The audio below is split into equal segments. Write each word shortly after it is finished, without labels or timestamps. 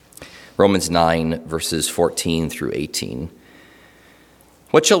Romans 9, verses 14 through 18.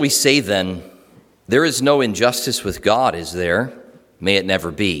 What shall we say then? There is no injustice with God, is there? May it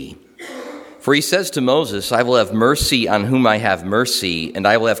never be. For he says to Moses, I will have mercy on whom I have mercy, and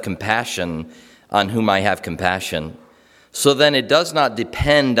I will have compassion on whom I have compassion. So then it does not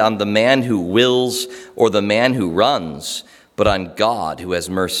depend on the man who wills or the man who runs, but on God who has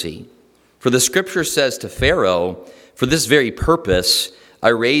mercy. For the scripture says to Pharaoh, for this very purpose I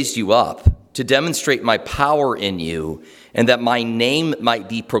raised you up, to demonstrate my power in you, and that my name might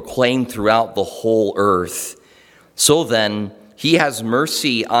be proclaimed throughout the whole earth. So then, he has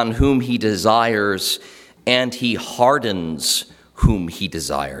mercy on whom he desires, and he hardens whom he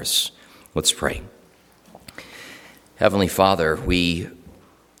desires. Let's pray. Heavenly Father, we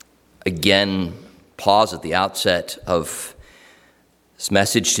again pause at the outset of this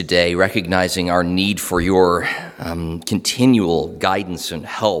message today, recognizing our need for your continual guidance and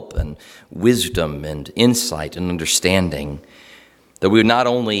help and wisdom and insight and understanding, that we would not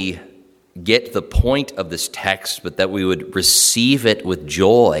only get the point of this text, but that we would receive it with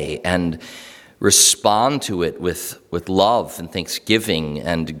joy and respond to it with love and thanksgiving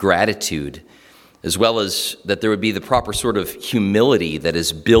and gratitude, as well as that there would be the proper sort of humility that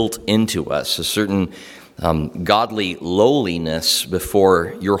is built into us, a certain godly lowliness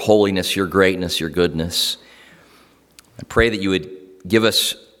before your holiness, your greatness, your goodness. I pray that you would give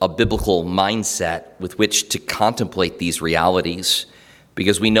us a biblical mindset with which to contemplate these realities,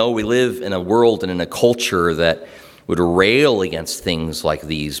 because we know we live in a world and in a culture that would rail against things like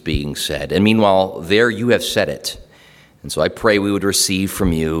these being said. And meanwhile, there you have said it. And so I pray we would receive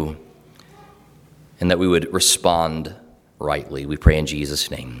from you and that we would respond rightly. We pray in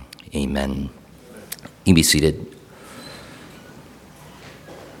Jesus' name. Amen. You can be seated.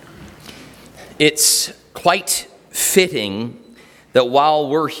 It's quite fitting that while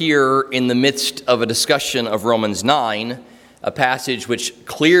we're here in the midst of a discussion of Romans 9, a passage which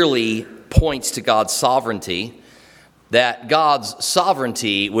clearly points to God's sovereignty, that God's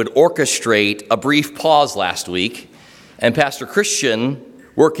sovereignty would orchestrate a brief pause last week, and Pastor Christian,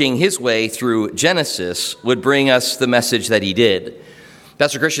 working his way through Genesis, would bring us the message that he did.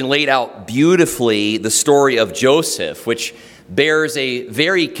 Pastor Christian laid out beautifully the story of Joseph, which bears a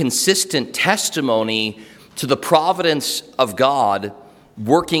very consistent testimony to the providence of God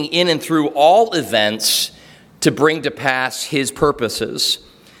working in and through all events to bring to pass his purposes.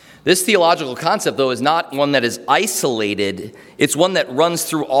 This theological concept, though, is not one that is isolated. It's one that runs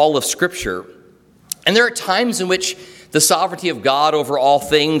through all of Scripture. And there are times in which the sovereignty of God over all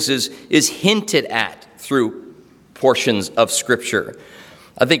things is hinted at through portions of Scripture.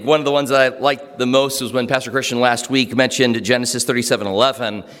 I think one of the ones that I liked the most was when Pastor Christian last week mentioned Genesis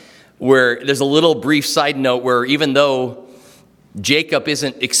 37:11, where there's a little brief side note where even though Jacob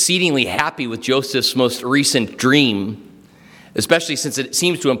isn't exceedingly happy with Joseph's most recent dream, especially since it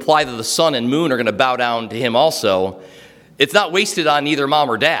seems to imply that the sun and moon are going to bow down to him also, it's not wasted on either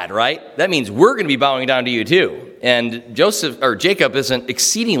mom or dad, right? That means we're going to be bowing down to you too. And Jacob isn't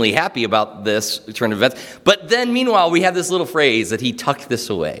exceedingly happy about this turn of events. But then, meanwhile, we have this little phrase that he tucked this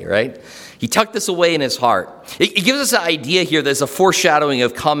away, right? He tucked this away in his heart. It gives us an idea here that's a foreshadowing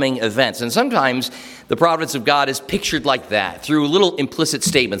of coming events. And sometimes the providence of God is pictured like that, through little implicit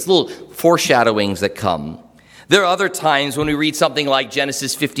statements, little foreshadowings that come. There are other times when we read something like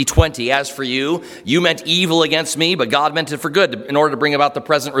Genesis 50:20. As for you, you meant evil against me, but God meant it for good in order to bring about the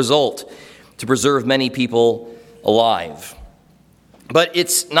present result, to preserve many people alive. But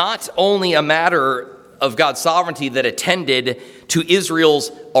it's not only a matter of God's sovereignty that attended to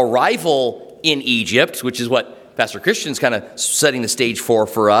Israel's arrival in Egypt, which is what Pastor Christian's kind of setting the stage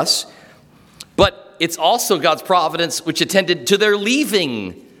for us, but it's also God's providence which attended to their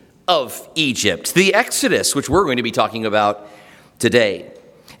leaving of Egypt, the Exodus, which we're going to be talking about today.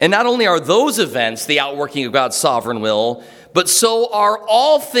 And not only are those events the outworking of God's sovereign will, but so are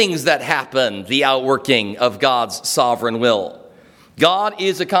all things that happen the outworking of God's sovereign will. God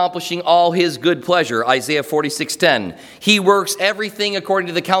is accomplishing all his good pleasure, Isaiah 46:10. He works everything according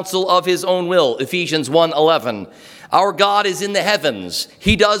to the counsel of his own will, Ephesians 1:11. Our God is in the heavens.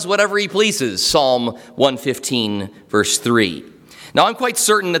 He does whatever he pleases, Psalm 115, verse 3. Now, I'm quite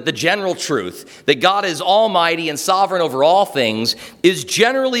certain that the general truth, that God is almighty and sovereign over all things, is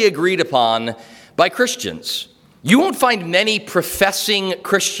generally agreed upon by Christians. You won't find many professing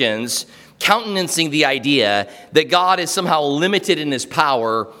Christians countenancing the idea that God is somehow limited in his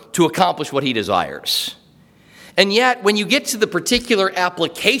power to accomplish what he desires. And yet, when you get to the particular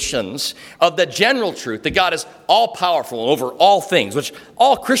applications of the general truth that God is all-powerful over all things, which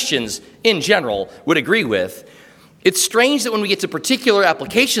all Christians in general would agree with, It's strange that when we get to particular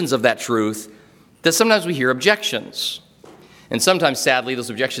applications of that truth, that sometimes we hear objections. And sometimes, sadly, those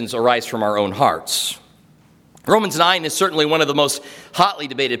objections arise from our own hearts. Romans 9 is certainly one of the most hotly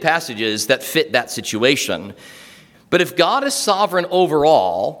debated passages that fit that situation. But if God is sovereign over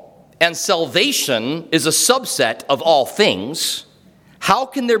all, and salvation is a subset of all things, how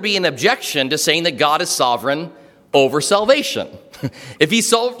can there be an objection to saying that God is sovereign over salvation? If he's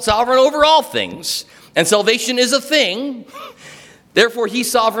sovereign over all things, and salvation is a thing, therefore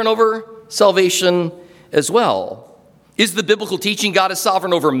he's sovereign over salvation as well. Is the biblical teaching God is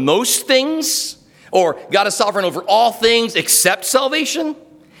sovereign over most things? Or God is sovereign over all things except salvation?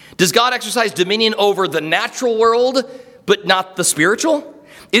 Does God exercise dominion over the natural world, but not the spiritual?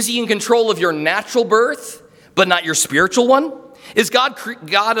 Is he in control of your natural birth, but not your spiritual one? Is God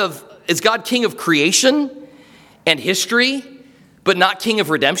king of creation and history, but not king of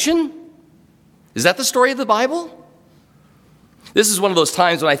redemption? Is that the story of the Bible? This is one of those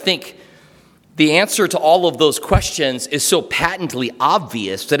times when I think the answer to all of those questions is so patently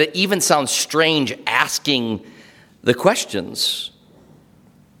obvious that it even sounds strange asking the questions.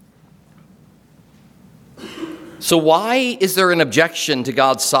 So why is there an objection to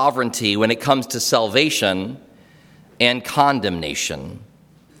God's sovereignty when it comes to salvation and condemnation?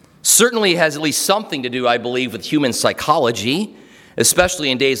 Certainly it has at least something to do, I believe, with human psychology,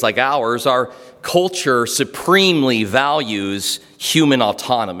 especially in days like ours. Our culture supremely values human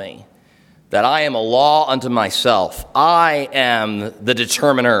autonomy. That I am a law unto myself. I am the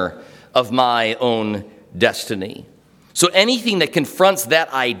determiner of my own destiny. So anything that confronts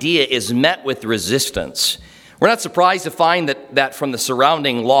that idea is met with resistance. We're not surprised to find that from the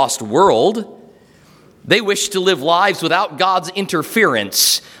surrounding lost world, they wish to live lives without God's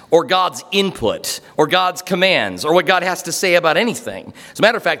interference or God's input or God's commands or what God has to say about anything. As a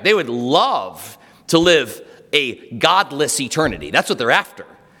matter of fact, they would love to live a godless eternity. That's what they're after.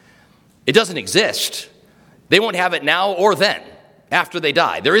 It doesn't exist. They won't have it now or then, after they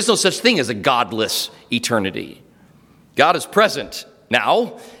die. There is no such thing as a godless eternity. God is present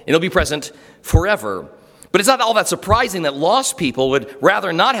now, and he'll be present forever. But it's not all that surprising that lost people would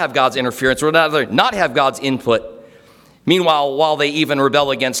rather not have God's interference or rather not have God's input. Meanwhile, while they even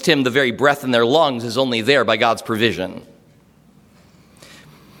rebel against him, the very breath in their lungs is only there by God's provision.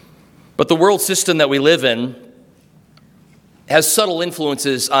 But the world system that we live in has subtle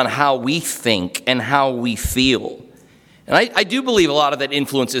influences on how we think and how we feel. And I do believe a lot of that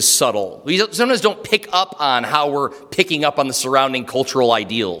influence is subtle. We sometimes don't pick up on how we're picking up on the surrounding cultural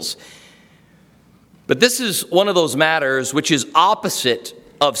ideals. But this is one of those matters which is opposite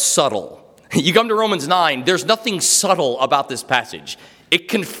of subtle. You come to Romans 9, there's nothing subtle about this passage. It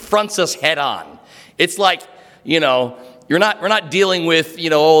confronts us head on. It's like, we're not dealing with,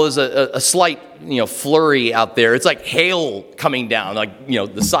 there's a slight, flurry out there. It's like hail coming down, like,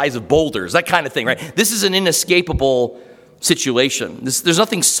 the size of boulders, that kind of thing, right? This is an inescapable situation. There's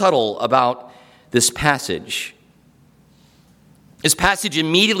nothing subtle about this passage. This passage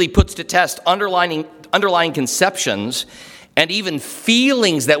immediately puts to test underlying conceptions and even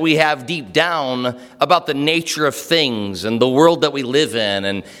feelings that we have deep down about the nature of things and the world that we live in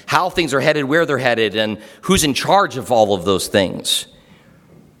and how things are headed, where they're headed, and who's in charge of all of those things.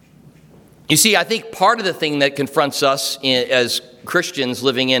 You see, I think part of the thing that confronts us as Christians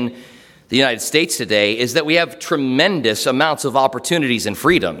living in the United States today is that we have tremendous amounts of opportunities and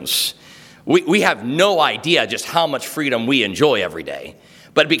freedoms. We have no idea just how much freedom we enjoy every day.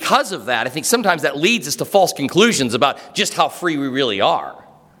 But because of that, I think sometimes that leads us to false conclusions about just how free we really are.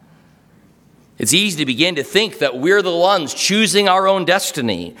 It's easy to begin to think that we're the ones choosing our own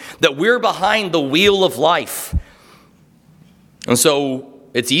destiny, that we're behind the wheel of life. And so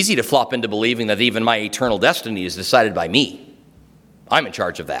it's easy to flop into believing that even my eternal destiny is decided by me. I'm in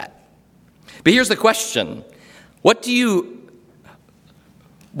charge of that. But here's the question. What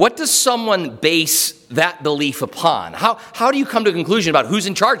does someone base that belief upon? How do you come to a conclusion about who's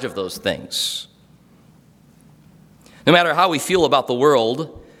in charge of those things? No matter how we feel about the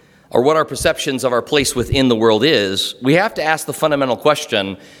world or what our perceptions of our place within the world is, we have to ask the fundamental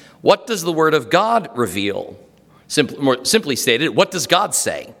question, what does the Word of God reveal? More simply stated, what does God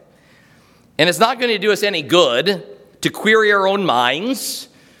say? And it's not going to do us any good to query our own minds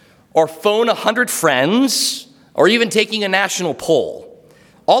or phone 100 friends or even taking a national poll.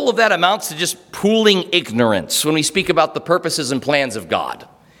 All of that amounts to just pooling ignorance when we speak about the purposes and plans of God.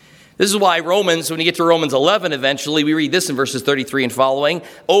 This is why when you get to Romans 11 eventually, we read this in verses 33 and following.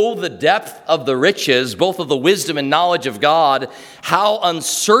 Oh, the depth of the riches, both of the wisdom and knowledge of God. How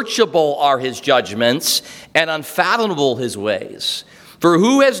unsearchable are his judgments and unfathomable his ways. For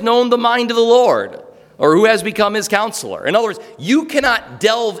who has known the mind of the Lord? or who has become his counselor. In other words, you cannot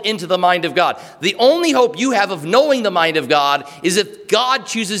delve into the mind of God. The only hope you have of knowing the mind of God is if God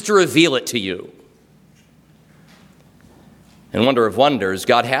chooses to reveal it to you. And wonder of wonders,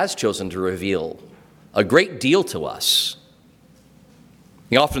 God has chosen to reveal a great deal to us.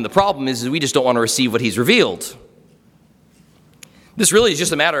 Often the problem is we just don't want to receive what he's revealed. This really is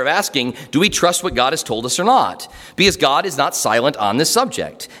just a matter of asking, do we trust what God has told us or not? Because God is not silent on this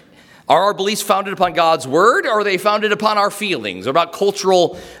subject. Are our beliefs founded upon God's word, or are they founded upon our feelings, or about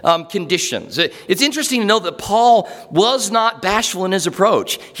cultural conditions? It's interesting to note that Paul was not bashful in his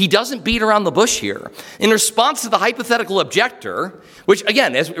approach. He doesn't beat around the bush here. In response to the hypothetical objector, which,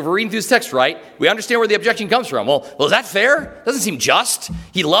 again, as we're reading through this text, right, we understand where the objection comes from. Well, is that fair? Doesn't seem just.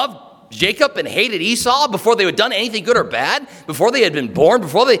 He loved Jacob and hated Esau before they had done anything good or bad, before they had been born,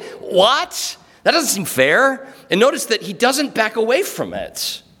 what? That doesn't seem fair. And notice that he doesn't back away from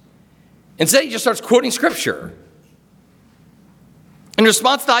it. Instead, he just starts quoting Scripture. In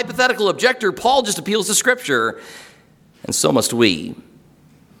response to the hypothetical objector, Paul just appeals to Scripture, and so must we.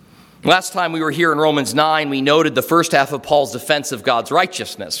 Last time we were here in Romans 9, we noted the first half of Paul's defense of God's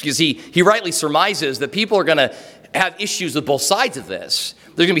righteousness, because he rightly surmises that people are going to have issues with both sides of this.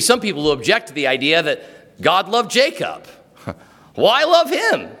 There's going to be some people who object to the idea that God loved Jacob. Why love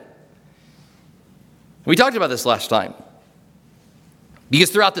him? We talked about this last time. Because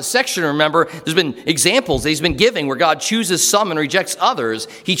throughout this section, remember, there's been examples that he's been giving where God chooses some and rejects others.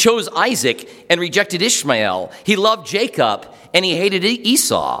 He chose Isaac and rejected Ishmael. He loved Jacob and he hated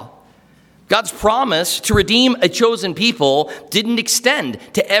Esau. God's promise to redeem a chosen people didn't extend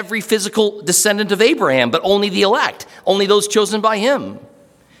to every physical descendant of Abraham, but only the elect, only those chosen by him.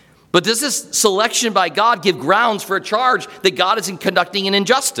 But does this selection by God give grounds for a charge that God is conducting an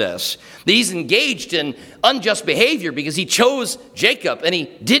injustice? That he's engaged in unjust behavior because he chose Jacob and he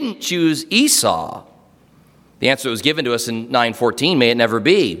didn't choose Esau? The answer that was given to us in 9:14, may it never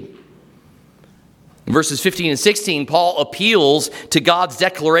be. In verses 15 and 16, Paul appeals to God's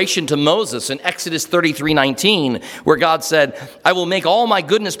declaration to Moses in Exodus 33:19, where God said, I will make all my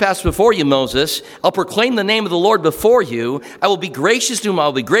goodness pass before you, Moses. I'll proclaim the name of the Lord before you. I will be gracious to whom I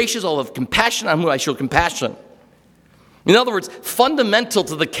will be gracious. I'll have compassion on whom I show compassion. In other words, fundamental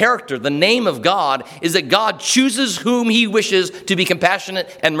to the character, the name of God, is that God chooses whom he wishes to be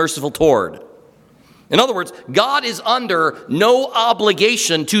compassionate and merciful toward. In other words, God is under no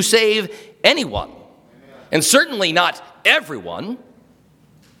obligation to save anyone. And certainly not everyone.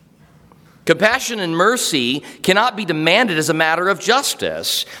 Compassion and mercy cannot be demanded as a matter of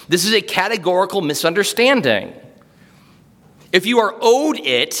justice. This is a categorical misunderstanding. If you are owed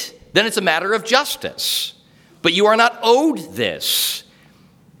it, then it's a matter of justice. But you are not owed this.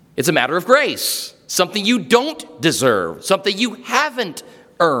 It's a matter of grace. Something you don't deserve. Something you haven't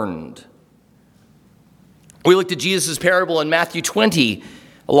earned. We looked at Jesus' parable in Matthew 20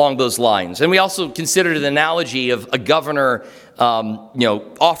 along those lines. And we also considered an analogy of a governor,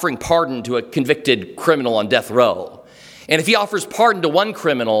 offering pardon to a convicted criminal on death row. And if he offers pardon to one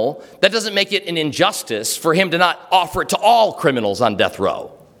criminal, that doesn't make it an injustice for him to not offer it to all criminals on death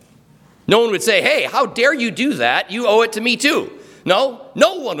row. No one would say, hey, how dare you do that? You owe it to me too. No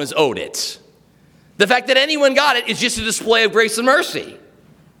one was owed it. The fact that anyone got it is just a display of grace and mercy.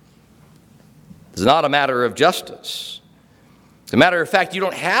 It's not a matter of justice. As a matter of fact, you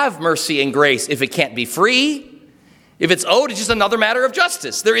don't have mercy and grace if it can't be free. If it's owed, it's just another matter of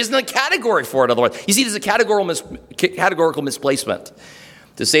justice. There isn't a category for it otherwise. You see, there's a categorical misplacement.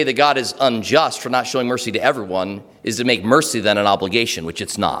 To say that God is unjust for not showing mercy to everyone is to make mercy then an obligation, which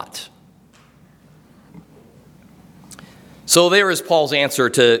it's not. So there is Paul's answer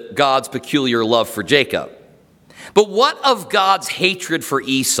to God's peculiar love for Jacob. But what of God's hatred for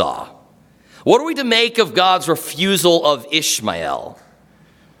Esau? What are we to make of God's refusal of Ishmael?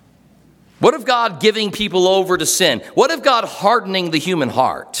 What of God giving people over to sin? What of God hardening the human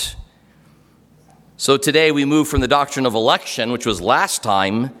heart? So today we move from the doctrine of election, which was last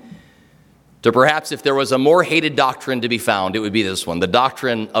time, to perhaps if there was a more hated doctrine to be found, it would be this one, the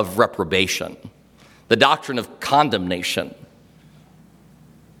doctrine of reprobation, the doctrine of condemnation.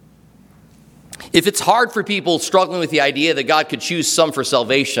 If it's hard for people struggling with the idea that God could choose some for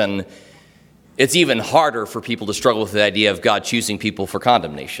salvation, it's even harder for people to struggle with the idea of God choosing people for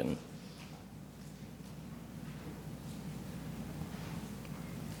condemnation.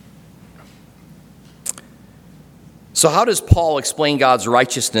 So how does Paul explain God's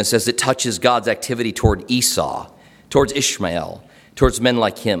righteousness as it touches God's activity toward Esau, towards Ishmael, towards men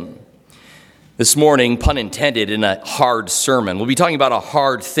like him? This morning, pun intended, in a hard sermon. We'll be talking about a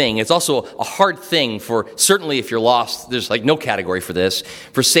hard thing. It's also a hard thing for, certainly if you're lost, there's like no category for this.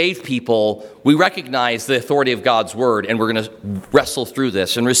 For saved people, we recognize the authority of God's word, and we're going to wrestle through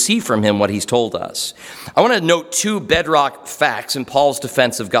this and receive from him what he's told us. I want to note two bedrock facts in Paul's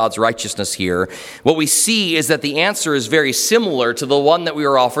defense of God's righteousness here. What we see is that the answer is very similar to the one that we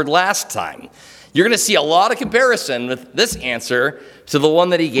were offered last time. You're going to see a lot of comparison with this answer to the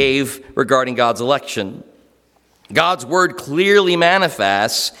one that he gave regarding God's election. God's word clearly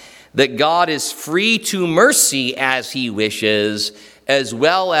manifests that God is free to mercy as he wishes, as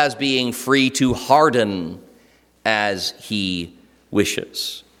well as being free to harden as he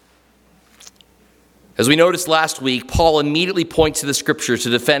wishes. As we noticed last week, Paul immediately points to the scriptures to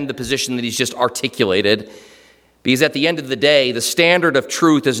defend the position that he's just articulated. Because at the end of the day, the standard of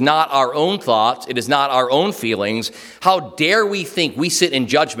truth is not our own thoughts. It is not our own feelings. How dare we think we sit in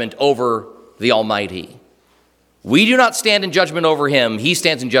judgment over the Almighty? We do not stand in judgment over him. He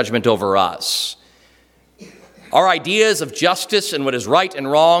stands in judgment over us. Our ideas of justice and what is right and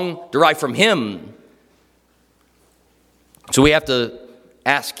wrong derive from him. So we have to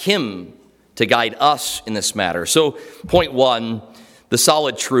ask him to guide us in this matter. So point one, the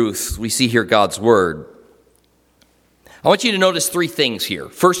solid truth. We see here God's word. I want you to notice three things here.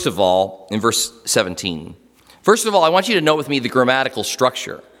 First of all, in verse 17. First of all, I want you to note with me the grammatical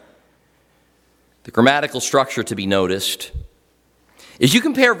structure. The grammatical structure to be noticed. As you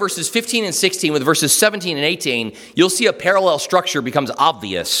compare verses 15 and 16 with verses 17 and 18, you'll see a parallel structure becomes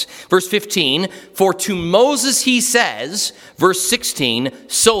obvious. Verse 15, for to Moses he says, verse 16,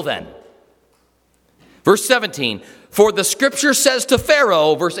 so then. Verse 17, for the scripture says to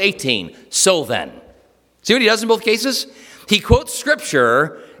Pharaoh, verse 18, so then. See what he does in both cases? He quotes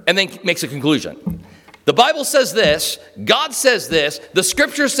scripture and then makes a conclusion. The Bible says this, God says this, the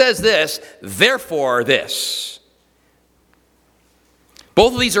scripture says this, therefore this.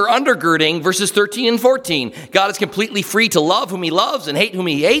 Both of these are undergirding verses 13 and 14. God is completely free to love whom he loves and hate whom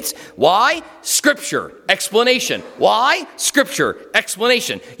he hates. Why? Scripture. Explanation. Why? Scripture.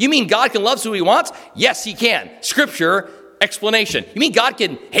 Explanation. You mean God can love who he wants? Yes, he can. Scripture. Explanation. You mean God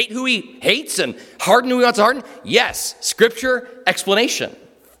can hate who he hates and harden who he wants to harden? Yes. Scripture, explanation.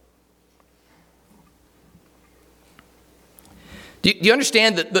 Do you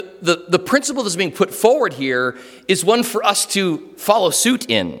understand that the principle that's being put forward here is one for us to follow suit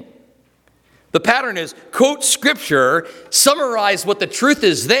in? The pattern is quote Scripture, summarize what the truth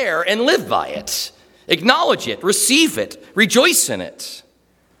is there, and live by it. Acknowledge it, receive it, rejoice in it.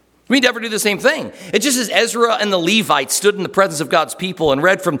 We never do the same thing. It's just as Ezra and the Levites stood in the presence of God's people and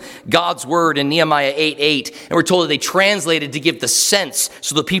read from God's word in Nehemiah 8:8, and we're told that they translated to give the sense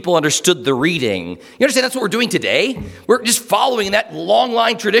so the people understood the reading. You understand that's what we're doing today? We're just following that long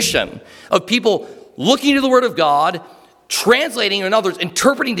line tradition of people looking to the word of God, translating and others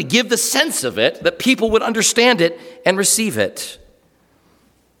interpreting to give the sense of it, that people would understand it and receive it.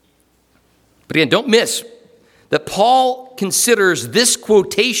 But again, don't miss that Paul considers this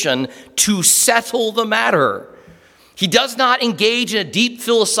quotation to settle the matter. He does not engage in a deep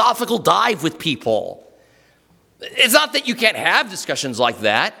philosophical dive with people. It's not that you can't have discussions like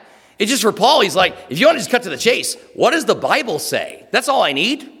that. It's just for Paul, he's like, if you want to just cut to the chase, what does the Bible say? That's all I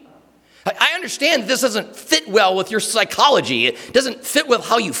need. I understand this doesn't fit well with your psychology. It doesn't fit with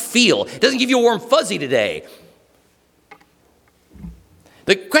how you feel. It doesn't give you a warm fuzzy today.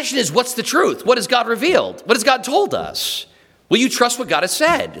 The question is, what's the truth? What has God revealed? What has God told us? Will you trust what God has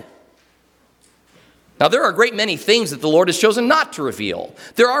said? Now, there are a great many things that the Lord has chosen not to reveal.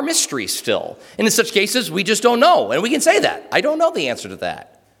 There are mysteries still. And in such cases, we just don't know. And we can say that. I don't know the answer to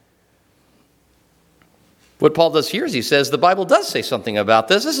that. What Paul does here is he says, the Bible does say something about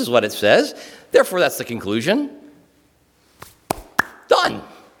this. This is what it says. Therefore, that's the conclusion. Done.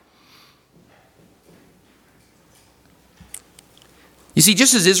 You see,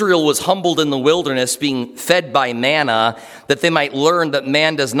 just as Israel was humbled in the wilderness, being fed by manna, that they might learn that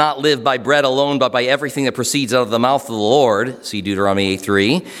man does not live by bread alone, but by everything that proceeds out of the mouth of the Lord, see Deuteronomy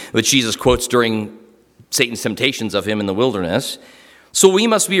 8:3, which Jesus quotes during Satan's temptations of him in the wilderness. So we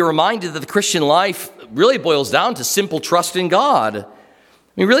must be reminded that the Christian life really boils down to simple trust in God. I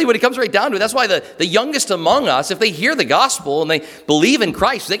mean, really, when it comes right down to it, that's why the youngest among us, if they hear the gospel and they believe in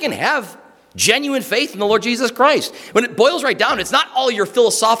Christ, they can have genuine faith in the Lord Jesus Christ. When it boils right down, it's not all your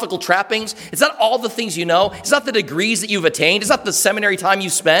philosophical trappings. It's not all the things you know. It's not the degrees that you've attained. It's not the seminary time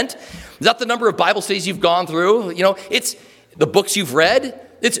you've spent. It's not the number of Bible studies you've gone through. You know, it's the books you've read.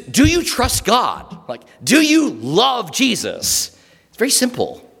 It's, do you trust God? Like, do you love Jesus? It's very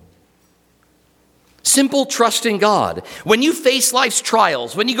simple. Simple trust in God. When you face life's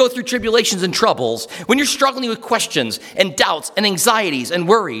trials, when you go through tribulations and troubles, when you're struggling with questions and doubts and anxieties and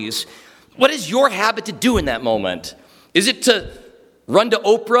worries, what is your habit to do in that moment? Is it to run to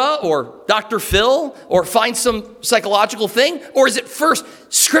Oprah or Dr. Phil or find some psychological thing? Or is it first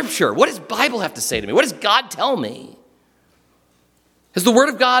Scripture? What does the Bible have to say to me? What does God tell me? Has the Word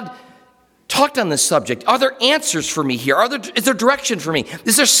of God talked on this subject? Are there answers for me here? Is there direction for me?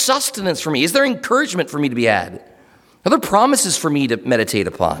 Is there sustenance for me? Is there encouragement for me to be had? Are there promises for me to meditate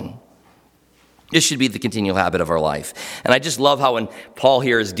upon? This should be the continual habit of our life. And I just love how when Paul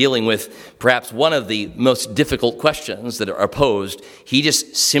here is dealing with perhaps one of the most difficult questions that are posed, he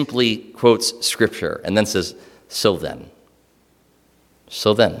just simply quotes Scripture and then says, so then.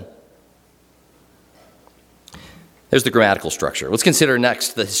 So then. There's the grammatical structure. Let's consider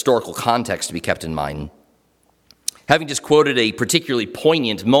next the historical context to be kept in mind. Having just quoted a particularly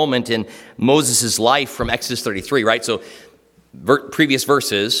poignant moment in Moses' life from Exodus 33, right? So previous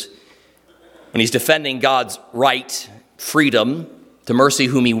verses, when he's defending God's right, freedom to mercy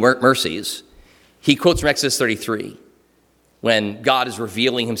whom he mercies, he quotes from Exodus 33 when God is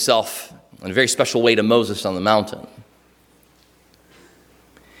revealing himself in a very special way to Moses on the mountain.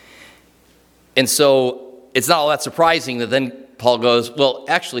 And so it's not all that surprising that then Paul goes, well,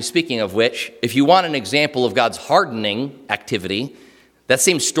 actually, speaking of which, if you want an example of God's hardening activity, that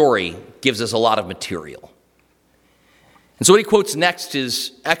same story gives us a lot of material. And so what he quotes next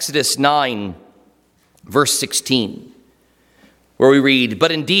is Exodus 9, verse 16, where we read,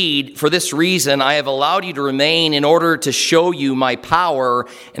 but indeed, for this reason, I have allowed you to remain in order to show you my power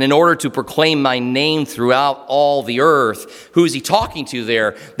and in order to proclaim my name throughout all the earth. Who is he talking to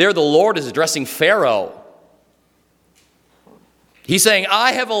there? There the Lord is addressing Pharaoh. He's saying,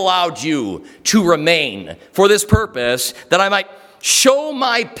 I have allowed you to remain for this purpose, that I might show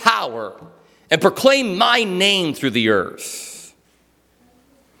my power and proclaim my name through the earth.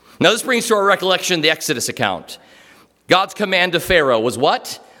 Now this brings to our recollection the Exodus account. God's command to Pharaoh was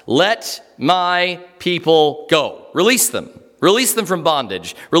what? Let my people go. Release them. Release them from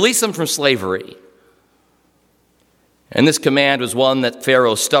bondage. Release them from slavery. And this command was one that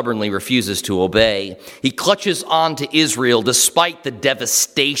Pharaoh stubbornly refuses to obey. He clutches on to Israel despite the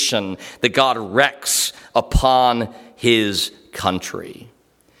devastation that God wreaks upon his country.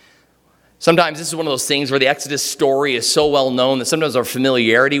 Sometimes this is one of those things where the Exodus story is so well known that sometimes our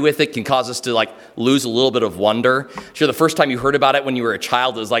familiarity with it can cause us to lose a little bit of wonder. Sure, the first time you heard about it when you were a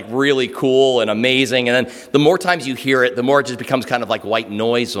child, it was really cool and amazing. And then the more times you hear it, the more it just becomes kind of like white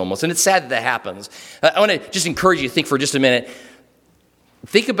noise almost. And it's sad that happens. I want to just encourage you to think for just a minute.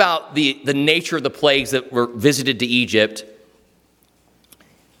 Think about the nature of the plagues that were visited to Egypt.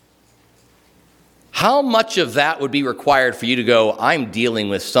 How much of that would be required for you to go, I'm dealing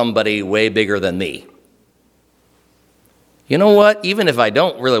with somebody way bigger than me? You know what? Even if I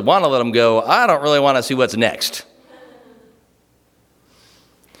don't really want to let them go, I don't really want to see what's next.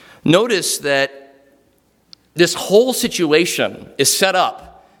 Notice that this whole situation is set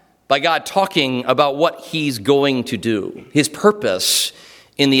up by God talking about what he's going to do, his purpose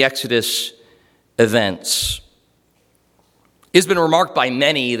in the Exodus events. It's been remarked by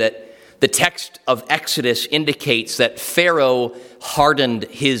many that the text of Exodus indicates that Pharaoh hardened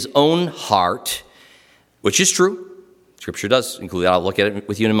his own heart, which is true. Scripture does include that. I'll look at it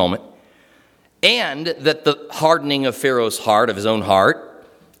with you in a moment. And that the hardening of Pharaoh's heart, of his own heart,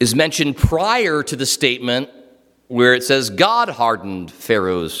 is mentioned prior to the statement where it says God hardened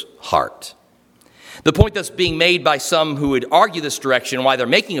Pharaoh's heart. The point that's being made by some who would argue this direction, why they're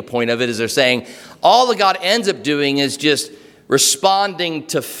making a point of it, is they're saying all that God ends up doing is just responding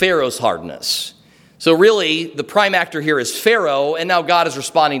to Pharaoh's hardness. So really, the prime actor here is Pharaoh, and now God is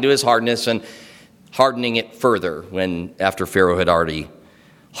responding to his hardness and hardening it further after Pharaoh had already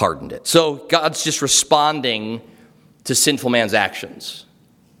hardened it. So God's just responding to sinful man's actions.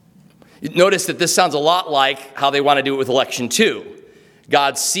 Notice that this sounds a lot like how they want to do it with election too.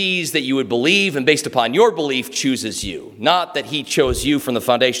 God sees that you would believe, and based upon your belief, chooses you. Not that he chose you from the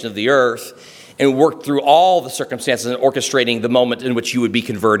foundation of the earth and worked through all the circumstances and orchestrating the moment in which you would be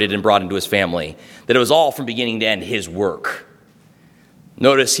converted and brought into his family. That it was all from beginning to end his work.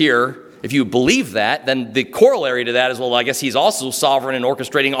 Notice here, if you believe that, then the corollary to that is, well, I guess he's also sovereign in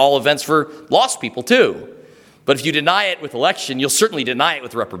orchestrating all events for lost people too. But if you deny it with election, you'll certainly deny it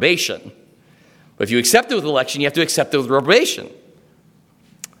with reprobation. But if you accept it with election, you have to accept it with reprobation.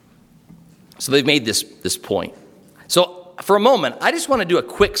 So they've made this point. So for a moment, I just want to do a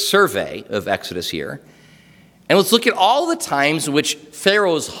quick survey of Exodus here. And let's look at all the times in which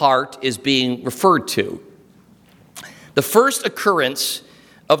Pharaoh's heart is being referred to. The first occurrence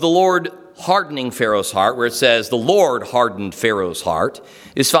of the Lord hardening Pharaoh's heart, where it says the Lord hardened Pharaoh's heart,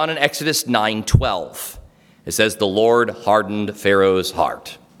 is found in Exodus 9:12. It says the Lord hardened Pharaoh's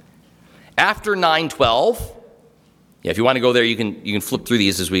heart. After 9:12, if you want to go there, you can flip through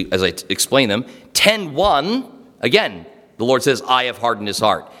these as I explain them. 10:1, again, the Lord says, I have hardened his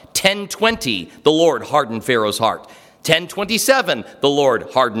heart. 10:20, the Lord hardened Pharaoh's heart. 10:27, the Lord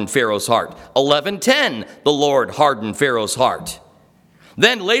hardened Pharaoh's heart. 11:10, the Lord hardened Pharaoh's heart.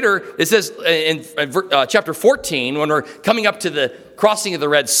 Then later, it says in chapter 14, when we're coming up to the crossing of the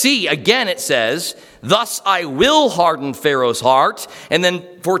Red Sea, again it says, thus I will harden Pharaoh's heart. And then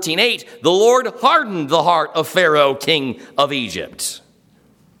 14:8, the Lord hardened the heart of Pharaoh, king of Egypt.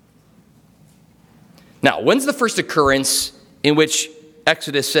 Now, when's the first occurrence in which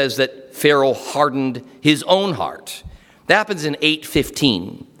Exodus says that Pharaoh hardened his own heart? That happens in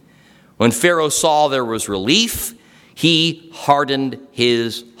 8:15. When Pharaoh saw there was relief, he hardened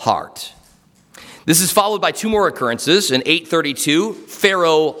his heart. This is followed by two more occurrences. In 8:32,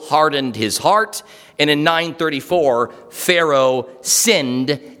 Pharaoh hardened his heart. And in 9:34, Pharaoh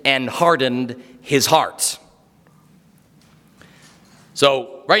sinned and hardened his heart.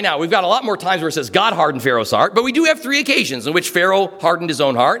 So right now, we've got a lot more times where it says God hardened Pharaoh's heart, but we do have three occasions in which Pharaoh hardened his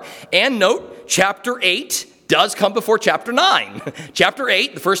own heart. And note, chapter 8 does come before chapter 9. Chapter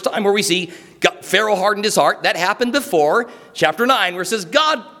 8, the first time where we see Pharaoh hardened his heart, that happened before chapter 9, where it says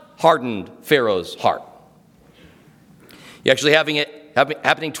God hardened Pharaoh's heart. You're actually having it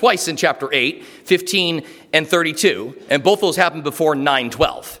happening twice in chapter 8, 15 and 32, and both those happen before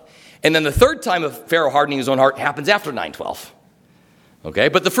 9:12. And then the third time of Pharaoh hardening his own heart happens after 9:12. Okay,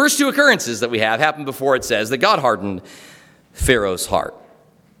 but the first two occurrences that we have happen before it says that God hardened Pharaoh's heart.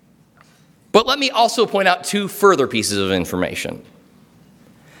 But let me also point out two further pieces of information.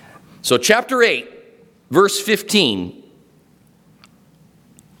 So chapter 8, verse 15,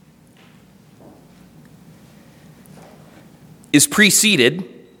 is preceded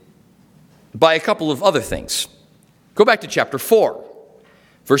by a couple of other things. Go back to chapter 4,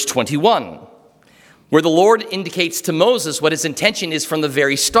 verse 21, where the Lord indicates to Moses what his intention is from the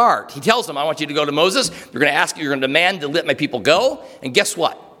very start. He tells him, I want you to go to Moses. You're going to ask, you're going to demand to let my people go. And guess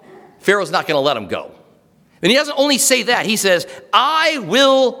what? Pharaoh's not going to let him go. And he doesn't only say that. He says, I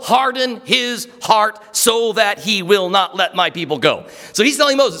will harden his heart so that he will not let my people go. So he's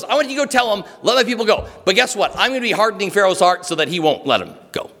telling Moses, I want you to go tell him, let my people go. But guess what? I'm going to be hardening Pharaoh's heart so that he won't let him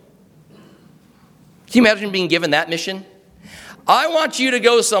go. Can you imagine being given that mission? I want you to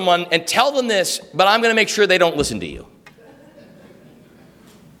go someone and tell them this, but I'm going to make sure they don't listen to you.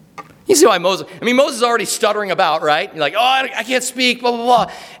 You see why Moses is already stuttering about, right? You're like, I can't speak, blah, blah,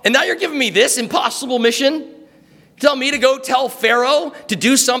 blah. And now you're giving me this impossible mission? Tell me to go tell Pharaoh to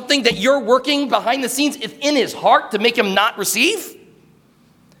do something that you're working behind the scenes in his heart to make him not receive?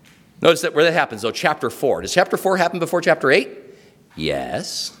 Notice that where that happens, though, chapter 4. Does chapter 4 happen before chapter 8?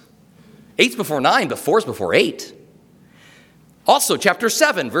 Yes. 8's before 9, but 4's before 8. Also, chapter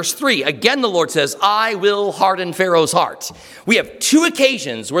 7, verse 3, again the Lord says, I will harden Pharaoh's heart. We have two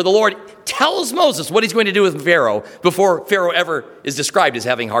occasions where the Lord tells Moses what he's going to do with Pharaoh before Pharaoh ever is described as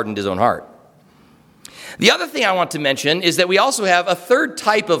having hardened his own heart. The other thing I want to mention is that we also have a third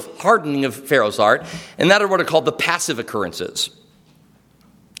type of hardening of Pharaoh's heart, and that are what are called the passive occurrences.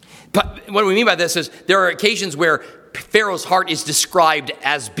 But what we mean by this is there are occasions where Pharaoh's heart is described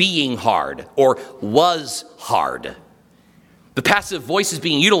as being hard or was hard. The passive voice is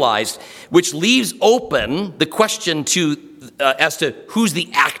being utilized, which leaves open the question as to who's the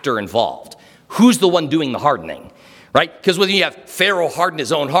actor involved. Who's the one doing the hardening, right? Because when you have Pharaoh harden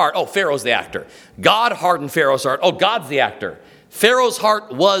his own heart, Pharaoh's the actor. God hardened Pharaoh's heart, God's the actor. Pharaoh's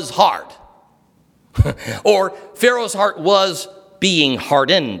heart was hard. Or Pharaoh's heart was being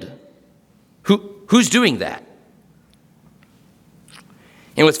hardened. Who's doing that?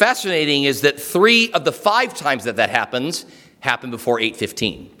 And what's fascinating is that 3 of the 5 times that happens before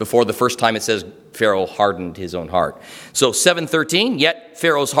 8:15, before the first time it says Pharaoh hardened his own heart. So 7:13, yet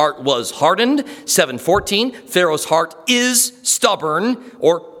Pharaoh's heart was hardened. 7:14, Pharaoh's heart is stubborn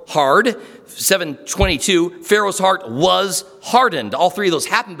or hard. 7:22, Pharaoh's heart was hardened. All 3 of those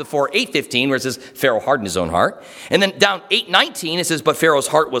happened before 8:15, where it says Pharaoh hardened his own heart. And then down 8:19, it says, but Pharaoh's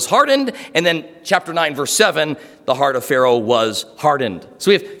heart was hardened. And then chapter 9, verse 7, the heart of Pharaoh was hardened. So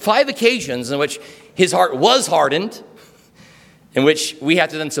we have 5 occasions in which his heart was hardened, in which we have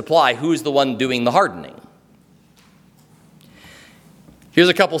to then supply who is the one doing the hardening. Here's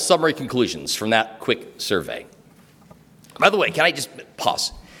a couple summary conclusions from that quick survey. By the way, can I just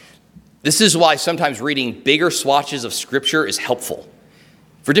pause? This is why sometimes reading bigger swatches of Scripture is helpful.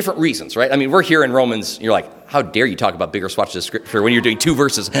 for different reasons, right? I mean, we're here in Romans. You're like, how dare you talk about bigger swatches of Scripture when you're doing 2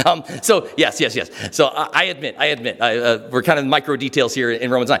 verses? So yes. So I admit, we're kind of micro details here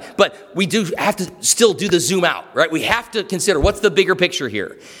in Romans 9. But we do have to still do the zoom out, right? We have to consider what's the bigger picture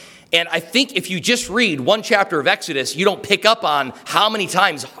here. And I think if you just read one chapter of Exodus, you don't pick up on how many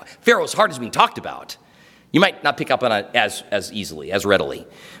times Pharaoh's heart is being talked about. You might not pick up on it as easily, as readily.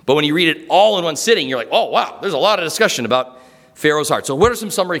 But when you read it all in one sitting, you're like, oh, wow, there's a lot of discussion about Pharaoh's heart. So what are some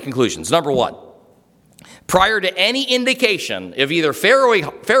summary conclusions? Number 1, prior to any indication of either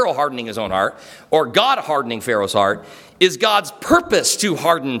Pharaoh hardening his own heart or God hardening Pharaoh's heart, is God's purpose to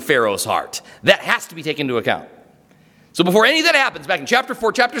harden Pharaoh's heart. That has to be taken into account. So before any of that happens, back in chapter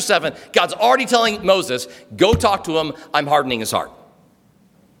 4, chapter 7, God's already telling Moses, go talk to him, I'm hardening his heart.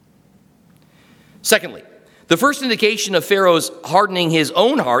 Secondly, the first indication of Pharaoh's hardening his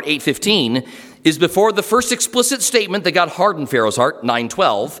own heart, 8:15, is before the first explicit statement that God hardened Pharaoh's heart,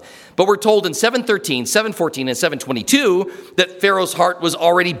 9:12. But we're told in 7:13, 7:14, and 7:22 that Pharaoh's heart was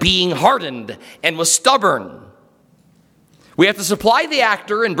already being hardened and was stubborn. We have to supply the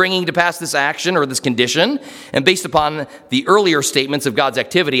actor in bringing to pass this action or this condition. And based upon the earlier statements of God's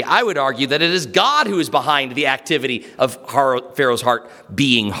activity, I would argue that it is God who is behind the activity of Pharaoh's heart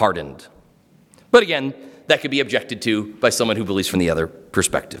being hardened. But again, that could be objected to by someone who believes from the other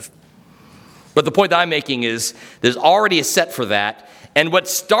perspective. But the point that I'm making is there's already a set for that. And what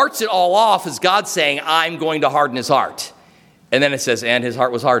starts it all off is God saying, I'm going to harden his heart. And then it says, and his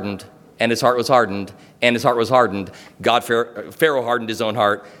heart was hardened, and his heart was hardened, and his heart was hardened. Pharaoh hardened his own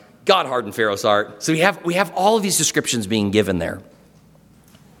heart. God hardened Pharaoh's heart. So we have all of these descriptions being given there.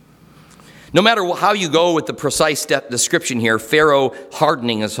 No matter how you go with the precise description here, Pharaoh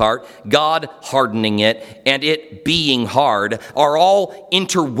hardening his heart, God hardening it, and it being hard are all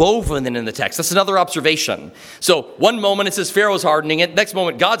interwoven in the text. That's another observation. So one moment it says Pharaoh's hardening it, next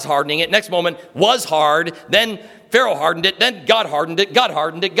moment God's hardening it, next moment was hard, then Pharaoh hardened it, then God hardened it, God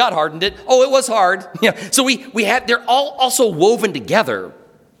hardened it, God hardened it. Oh, it was hard. So they're all also woven together.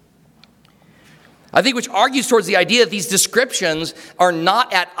 I think which argues towards the idea that these descriptions are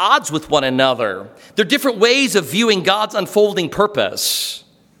not at odds with one another. They're different ways of viewing God's unfolding purpose.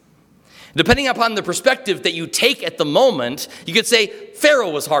 Depending upon the perspective that you take at the moment, you could say Pharaoh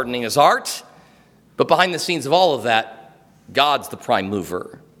was hardening his heart, but behind the scenes of all of that, God's the prime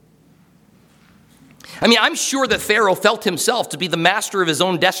mover. I mean, I'm sure that Pharaoh felt himself to be the master of his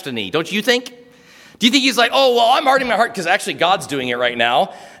own destiny, don't you think? Do you think he's like, oh, well, I'm hardening my heart because actually God's doing it right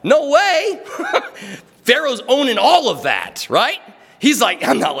now? No way. Pharaoh's owning all of that, right? He's like,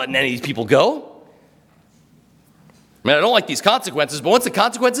 I'm not letting any of these people go. I mean, I don't like these consequences, but once the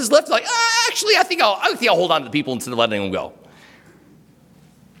consequences lift, like, actually, I think I'll hold on to the people instead of letting them go.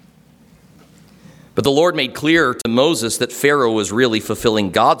 But the Lord made clear to Moses that Pharaoh was really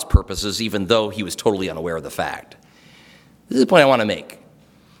fulfilling God's purposes, even though he was totally unaware of the fact. This is the point I want to make.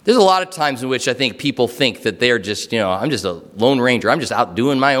 There's a lot of times in which I think people think that they're just, I'm just a lone ranger. I'm just out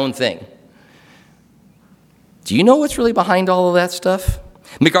doing my own thing. Do you know what's really behind all of that stuff?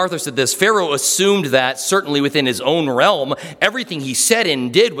 MacArthur said this, Pharaoh assumed that, certainly within his own realm, everything he said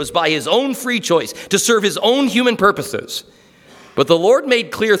and did was by his own free choice to serve his own human purposes. But the Lord made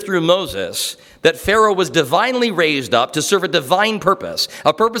clear through Moses that Pharaoh was divinely raised up to serve a divine purpose,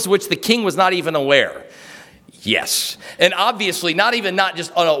 a purpose of which the king was not even aware. Yes. And obviously not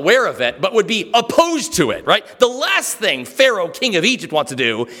just unaware of it, but would be opposed to it, right? The last thing Pharaoh, king of Egypt, wants to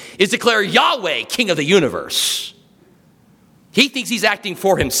do is declare Yahweh king of the universe. He thinks he's acting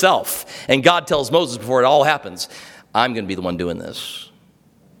for himself. And God tells Moses before it all happens, I'm going to be the one doing this.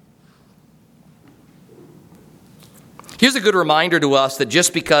 Here's a good reminder to us that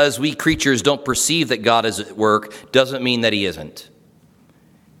just because we creatures don't perceive that God is at work doesn't mean that he isn't.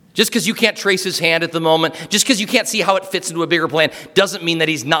 Just because you can't trace his hand at the moment, just because you can't see how it fits into a bigger plan, doesn't mean that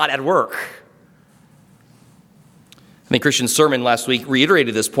he's not at work. I think Christian's sermon last week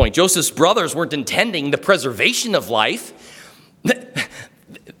reiterated this point. Joseph's brothers weren't intending the preservation of life.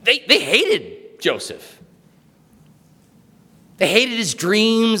 They hated Joseph. They hated his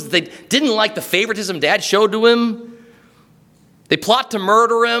dreams. They didn't like the favoritism Dad showed to him. They plot to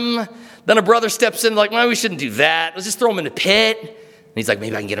murder him. Then a brother steps in like, well, we shouldn't do that. Let's just throw him in the pit. And he's like,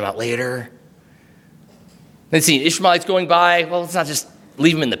 maybe I can get him out later. Then see Ishmaelites going by. Well, let's not just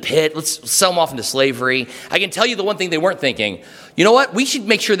leave him in the pit. Let's sell him off into slavery. I can tell you the one thing they weren't thinking. You know what? We should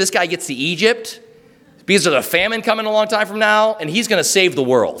make sure this guy gets to Egypt because there's a famine coming a long time from now, and he's going to save the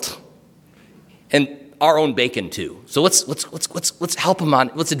world and our own bacon too. So let's help him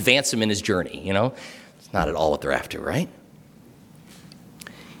on. Let's advance him in his journey. It's not at all what they're after, right?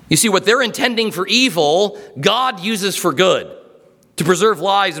 You see, what they're intending for evil, God uses for good. to preserve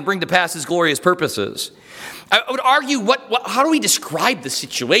lives and bring to pass his glorious purposes. I would argue, how do we describe the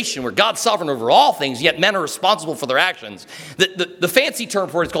situation where God's sovereign over all things, yet men are responsible for their actions? The fancy term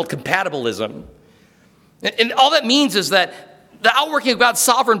for it is called compatibilism. And all that means is that the outworking of God's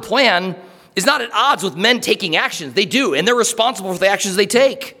sovereign plan is not at odds with men taking actions. They do, and they're responsible for the actions they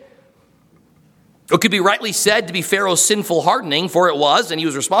take. It could be rightly said to be Pharaoh's sinful hardening, for it was, and he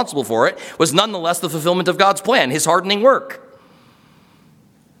was responsible for it, was nonetheless the fulfillment of God's plan, his hardening work.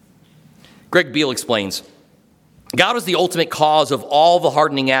 Greg Beale explains, God was the ultimate cause of all the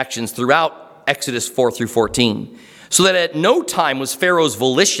hardening actions throughout Exodus 4 through 14, so that at no time was Pharaoh's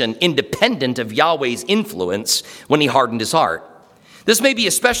volition independent of Yahweh's influence when he hardened his heart. This may be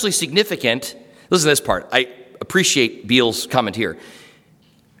especially significant. Listen to this part. I appreciate Beale's comment here.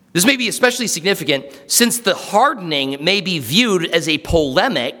 This may be especially significant since the hardening may be viewed as a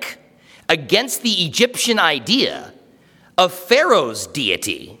polemic against the Egyptian idea of Pharaoh's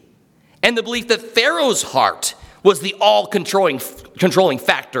deity and the belief that Pharaoh's heart was the all-controlling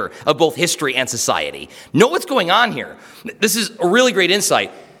factor of both history and society. Know what's going on here. This is a really great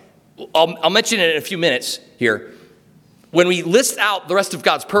insight. I'll mention it in a few minutes here. When we list out the rest of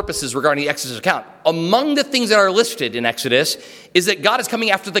God's purposes regarding the Exodus account, among the things that are listed in Exodus is that God is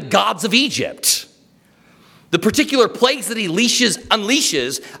coming after the gods of Egypt. The particular plagues that he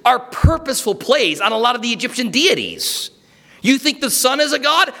unleashes are purposeful plays on a lot of the Egyptian deities. You think the sun is a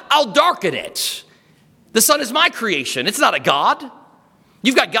god? I'll darken it. The sun is my creation. It's not a god.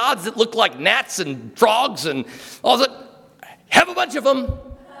 You've got gods that look like gnats and frogs and all that. Have a bunch of them.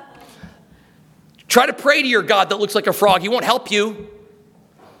 Try to pray to your God that looks like a frog. He won't help you.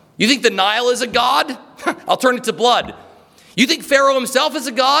 You think the Nile is a god? I'll turn it to blood. You think Pharaoh himself is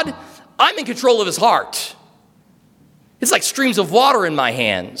a god? I'm in control of his heart. It's like streams of water in my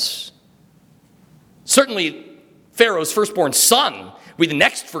hands. Certainly, Pharaoh's firstborn son will be the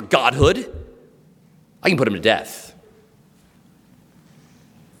next for godhood. I can put him to death.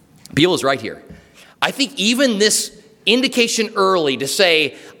 Beale is right here. I think even this indication early to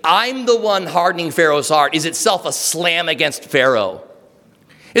say, I'm the one hardening Pharaoh's heart, is itself a slam against Pharaoh.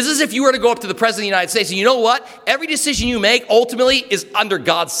 It's as if you were to go up to the President of the United States and you know what? Every decision you make ultimately is under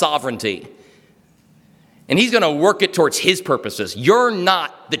God's sovereignty. And he's going to work it towards his purposes. You're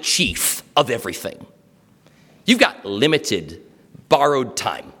not the chief of everything. You've got limited, borrowed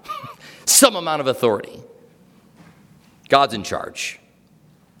time, some amount of authority. God's in charge.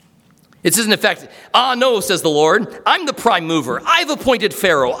 It says in effect, no, says the Lord, I'm the prime mover. I've appointed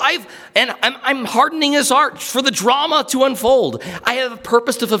Pharaoh. I'm hardening his heart for the drama to unfold. I have a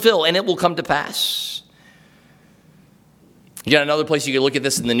purpose to fulfill, and it will come to pass. You got another place you can look at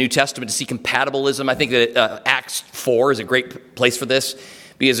this in the New Testament to see compatibilism. I think that Acts 4 is a great place for this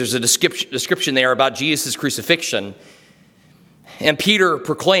because there's a description there about Jesus' crucifixion. And Peter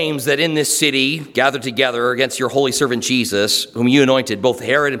proclaims that in this city, gathered together against your holy servant Jesus, whom you anointed, both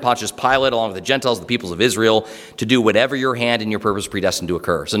Herod and Pontius Pilate, along with the Gentiles, the peoples of Israel, to do whatever your hand and your purpose predestined to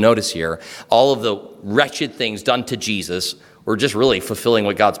occur. So notice here, all of the wretched things done to Jesus were just really fulfilling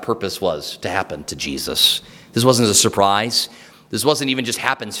what God's purpose was to happen to Jesus. This wasn't a surprise. This wasn't even just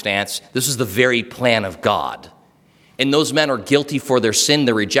happenstance. This was the very plan of God. And those men are guilty for their sin,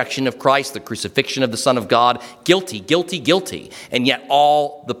 the rejection of Christ, the crucifixion of the Son of God. Guilty, guilty, guilty. And yet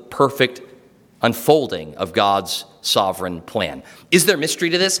all the perfect unfolding of God's sovereign plan. Is there mystery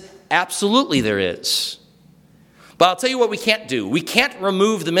to this? Absolutely there is. But I'll tell you what we can't do. We can't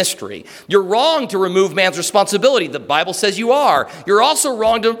remove the mystery. You're wrong to remove man's responsibility. The Bible says you are. You're also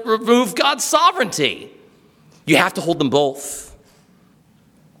wrong to remove God's sovereignty. You have to hold them both.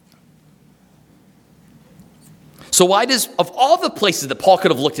 So why does, of all the places that Paul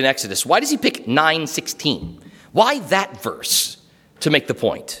could have looked in Exodus, why does he pick 9:16? Why that verse to make the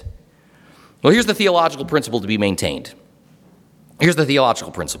point? Well, here's the theological principle to be maintained. Here's the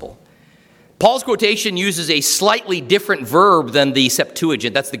theological principle. Paul's quotation uses a slightly different verb than the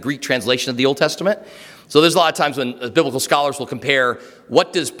Septuagint. That's the Greek translation of the Old Testament. So there's a lot of times when biblical scholars will compare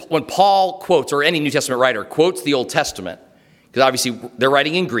when Paul quotes, or any New Testament writer quotes the Old Testament, because obviously they're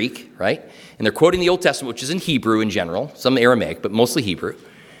writing in Greek, right? And they're quoting the Old Testament, which is in Hebrew in general, some Aramaic, but mostly Hebrew.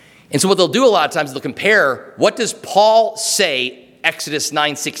 And so what they'll do a lot of times is they'll compare what does Paul say Exodus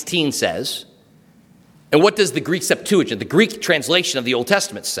 9:16 says, and what does the Greek Septuagint, the Greek translation of the Old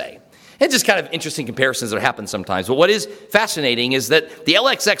Testament say. It's just kind of interesting comparisons that happen sometimes. But what is fascinating is that the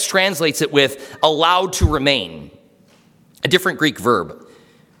LXX translates it with allowed to remain, a different Greek verb,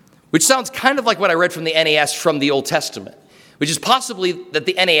 which sounds kind of like what I read from the NAS from the Old Testament, which is possibly that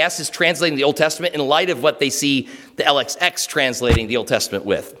the NAS is translating the Old Testament in light of what they see the LXX translating the Old Testament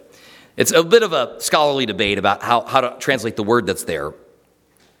with. It's a bit of a scholarly debate about how to translate the word that's there.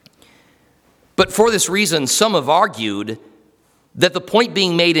 But for this reason, some have argued that the point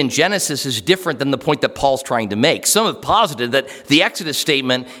being made in Genesis is different than the point that Paul's trying to make. Some have posited that the Exodus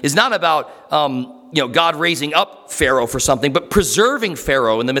statement is not about God raising up Pharaoh for something, but preserving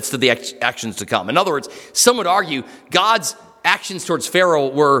Pharaoh in the midst of the actions to come. In other words, some would argue God's actions towards Pharaoh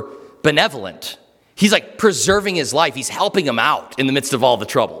were benevolent. He's like preserving his life. He's helping him out in the midst of all the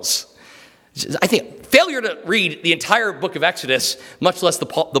troubles. I think failure to read the entire book of Exodus, much less the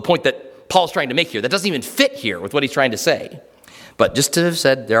point that Paul's trying to make here, that doesn't even fit here with what he's trying to say. But just to have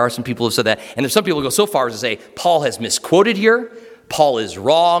said, there are some people who have said that. And there's some people who go so far as to say, Paul has misquoted here. Paul is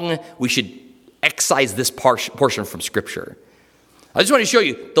wrong. We should excise this portion from Scripture. I just want to show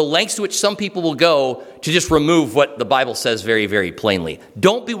you the lengths to which some people will go to just remove what the Bible says very, very plainly.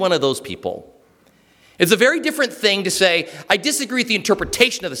 Don't be one of those people. It's a very different thing to say, I disagree with the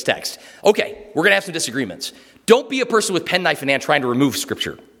interpretation of this text. Okay, we're going to have some disagreements. Don't be a person with penknife in hand trying to remove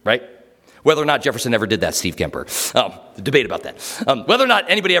Scripture, right? Whether or not Jefferson ever did that, Steve Kemper. The debate about that. Whether or not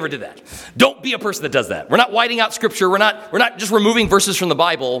anybody ever did that. Don't be a person that does that. We're not whiting out Scripture. We're not just removing verses from the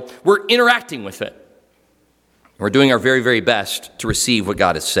Bible. We're interacting with it. We're doing our very, very best to receive what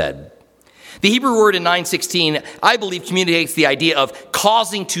God has said. The Hebrew word in 9:16, I believe, communicates the idea of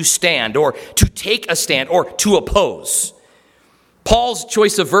causing to stand or to take a stand or to oppose. Paul's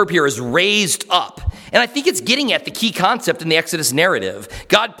choice of verb here is raised up. And I think it's getting at the key concept in the Exodus narrative.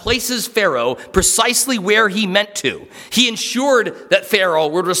 God places Pharaoh precisely where he meant to. He ensured that Pharaoh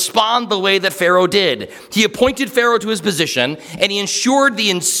would respond the way that Pharaoh did. He appointed Pharaoh to his position, and he ensured the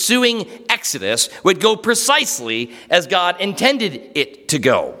ensuing Exodus would go precisely as God intended it to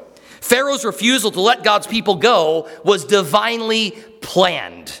go. Pharaoh's refusal to let God's people go was divinely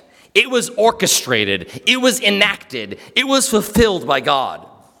planned. It was orchestrated. It was enacted. It was fulfilled by God.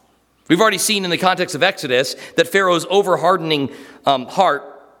 We've already seen in the context of Exodus that Pharaoh's ever-hardening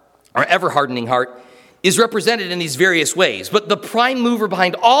heart is represented in these various ways. But the prime mover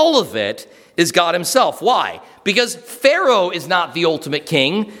behind all of it is God himself. Why? Because Pharaoh is not the ultimate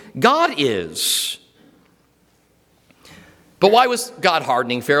king. God is. But why was God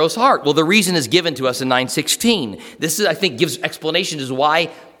hardening Pharaoh's heart? Well, the reason is given to us in 9:16. This, I think, gives explanation as to why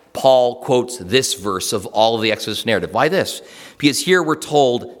Paul quotes this verse of all of the Exodus narrative. Why this? Because here we're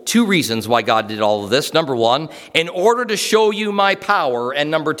told two reasons why God did all of this. Number one, in order to show you my power.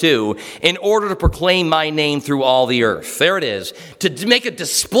 And number two, in order to proclaim my name through all the earth. There it is. To make a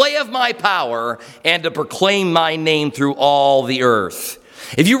display of my power and to proclaim my name through all the earth.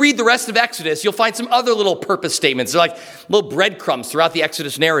 If you read the rest of Exodus, you'll find some other little purpose statements. They're like little breadcrumbs throughout the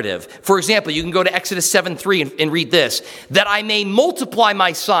Exodus narrative. For example, you can go to Exodus 7:3 and read this, that I may multiply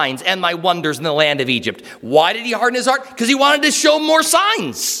my signs and my wonders in the land of Egypt. Why did he harden his heart? Because he wanted to show more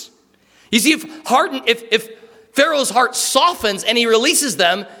signs. You see, if Pharaoh's heart softens and he releases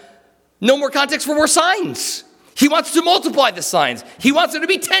them, no more context for more signs. He wants to multiply the signs. He wants there to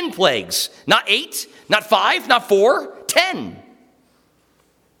be 10 plagues, not 8, not 5, not 4, 10.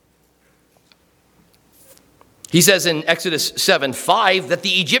 He says in Exodus 7:5 that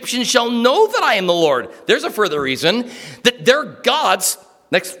the Egyptians shall know that I am the Lord. There's a further reason that their gods,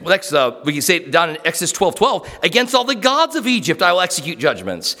 next we can say it down in Exodus 12:12, against all the gods of Egypt I will execute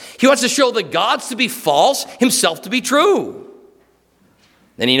judgments. He wants to show the gods to be false, himself to be true.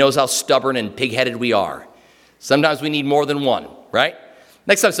 And he knows how stubborn and pig-headed we are. Sometimes we need more than one, right?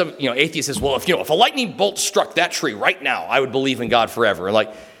 Next time some atheist says, well, if a lightning bolt struck that tree right now, I would believe in God forever.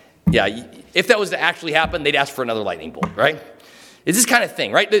 And yeah, if that was to actually happen, they'd ask for another lightning bolt, right? It's this kind of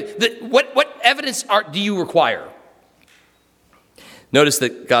thing, right? What evidence do you require? Notice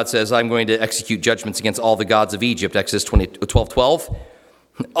that God says, I'm going to execute judgments against all the gods of Egypt, Exodus 12:12.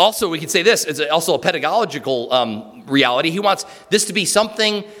 Also, we could say this, it's also a pedagogical reality. He wants this to be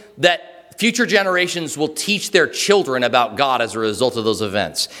something that future generations will teach their children about God as a result of those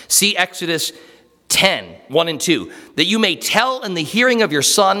events. See Exodus 10:1 and 2, that you may tell in the hearing of your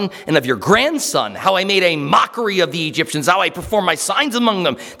son and of your grandson how I made a mockery of the Egyptians, how I performed my signs among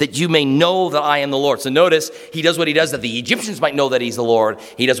them, that you may know that I am the Lord. So notice, he does what he does that the Egyptians might know that he's the Lord.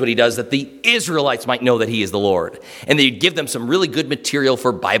 He does what he does that the Israelites might know that he is the Lord. And they give them some really good material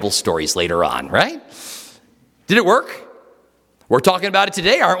for Bible stories later on, right? Did it work? We're talking about it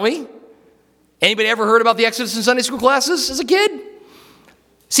today, aren't we? Anybody ever heard about the Exodus in Sunday school classes as a kid?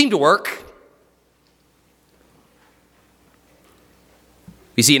 Seemed to work.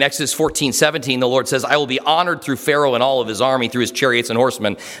 You see in Exodus 14:17, the Lord says, I will be honored through Pharaoh and all of his army, through his chariots and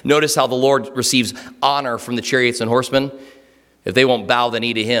horsemen. Notice how the Lord receives honor from the chariots and horsemen. If they won't bow the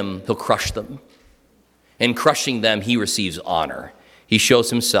knee to him, he'll crush them. In crushing them, he receives honor. He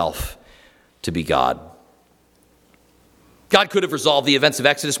shows himself to be God. God could have resolved the events of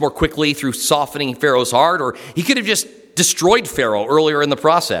Exodus more quickly through softening Pharaoh's heart, or he could have just destroyed Pharaoh earlier in the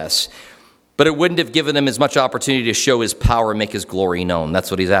process. But it wouldn't have given him as much opportunity to show his power and make his glory known. That's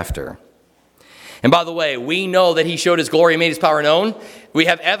what he's after. And by the way, we know that he showed his glory and made his power known. We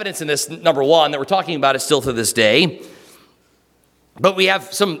have evidence in this, number one, that we're talking about it still to this day. But we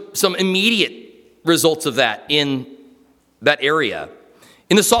have some immediate results of that in that area.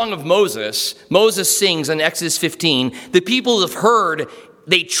 In the Song of Moses, Moses sings in Exodus 15, the people have heard,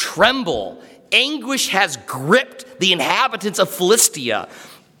 they tremble. Anguish has gripped the inhabitants of Philistia.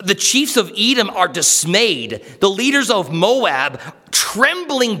 The chiefs of Edom are dismayed. The leaders of Moab,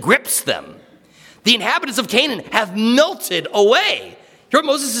 trembling grips them. The inhabitants of Canaan have melted away. You hear what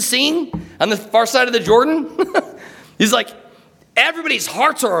Moses is singing on the far side of the Jordan? He's like, everybody's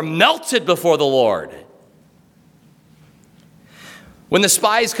hearts are melted before the Lord. When the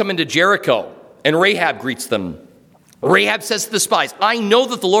spies come into Jericho and Rahab greets them, Rahab says to the spies, I know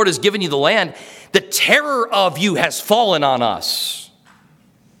that the Lord has given you the land. The terror of you has fallen on us.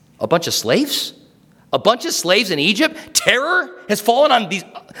 A bunch of slaves? A bunch of slaves in Egypt? Terror has fallen on these.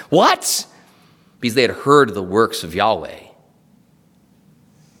 What? Because they had heard the works of Yahweh.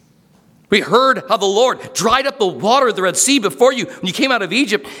 We heard how the Lord dried up the water of the Red Sea before you when you came out of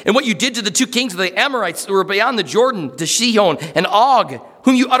Egypt, and what you did to the two kings of the Amorites who were beyond the Jordan, to Sihon and Og,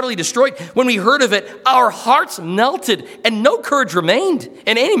 whom you utterly destroyed. When we heard of it, our hearts melted, and no courage remained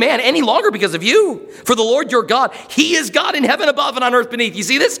in any man any longer because of you. For the Lord your God, he is God in heaven above and on earth beneath. You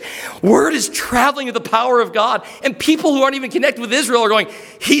see this? Word is traveling with the power of God, and people who aren't even connected with Israel are going,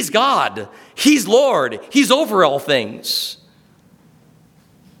 he's God, he's Lord, he's over all things.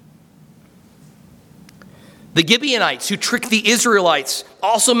 The Gibeonites who tricked the Israelites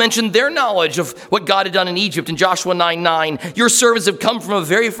also mentioned their knowledge of what God had done in Egypt in Joshua 9:9. Your servants have come from a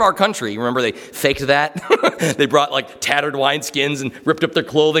very far country. Remember, they faked that? They brought like tattered wineskins and ripped up their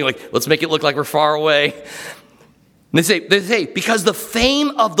clothing. Like, let's make it look like we're far away. And they say, because the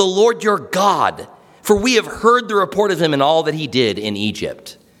fame of the Lord your God, for we have heard the report of him and all that he did in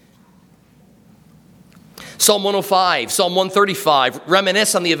Egypt. Psalm 105, Psalm 135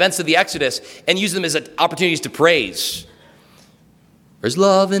 reminisce on the events of the Exodus and use them as opportunities to praise. His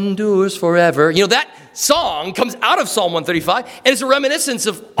love endures forever. You know, that song comes out of Psalm 135, and it's a reminiscence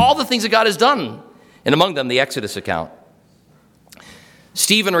of all the things that God has done, and among them the Exodus account.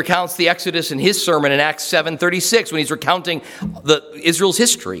 Stephen recounts the Exodus in his sermon in Acts 7:36 when he's recounting Israel's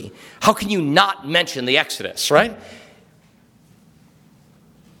history. How can you not mention the Exodus, right?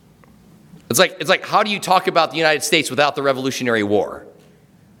 It's like, how do you talk about the United States without the Revolutionary War?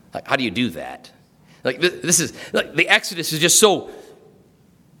 Like, how do you do that? Like, this is like, the Exodus is just so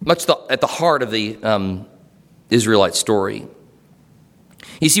much at the heart of the Israelite story.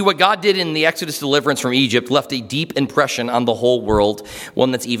 You see, what God did in the Exodus deliverance from Egypt left a deep impression on the whole world,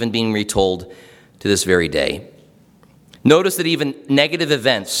 one that's even being retold to this very day. Notice that even negative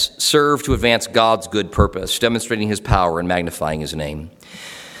events serve to advance God's good purpose, demonstrating his power and magnifying his name.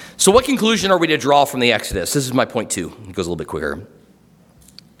 So what conclusion are we to draw from the Exodus? This is my point 2. It goes a little bit quicker.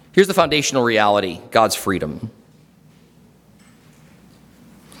 Here's the foundational reality, God's freedom.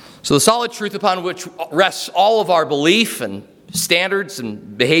 So the solid truth upon which rests all of our belief and standards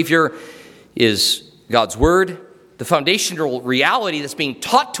and behavior is God's word. The foundational reality that's being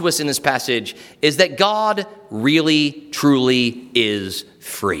taught to us in this passage is that God really, truly is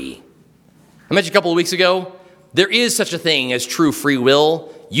free. I mentioned a couple of weeks ago, there is such a thing as true free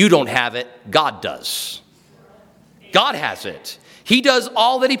will. You don't have it. God does. God has it. He does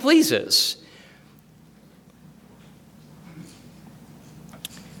all that he pleases.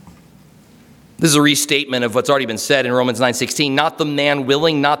 This is a restatement of what's already been said in Romans 9:16. Not the man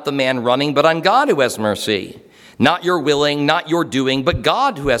willing, not the man running, but on God who has mercy. Not your willing, not your doing, but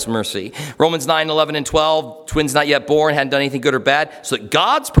God who has mercy. Romans 9:11 and 12, twins not yet born, hadn't done anything good or bad, so that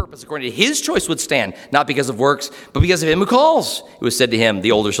God's purpose, according to his choice, would stand, not because of works, but because of him who calls. It was said to him,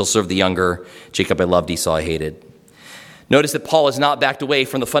 the older shall serve the younger. Jacob I loved, Esau I hated. Notice that Paul has not backed away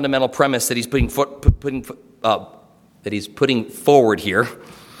from the fundamental premise that he's putting forward here.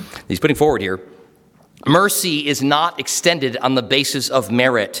 Mercy is not extended on the basis of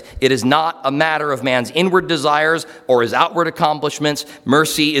merit. It is not a matter of man's inward desires or his outward accomplishments.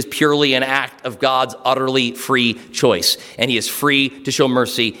 Mercy is purely an act of God's utterly free choice. And he is free to show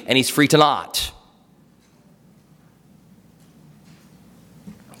mercy, and he's free to not.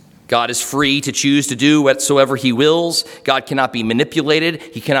 God is free to choose to do whatsoever he wills. God cannot be manipulated.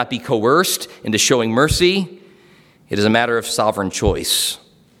 He cannot be coerced into showing mercy. It is a matter of sovereign choice.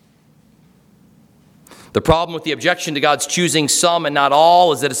 The problem with the objection to God's choosing some and not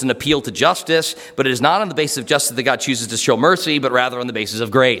all is that it's an appeal to justice, but it is not on the basis of justice that God chooses to show mercy, but rather on the basis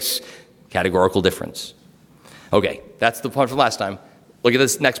of grace. Categorical difference. Okay, that's the point from last time. Look at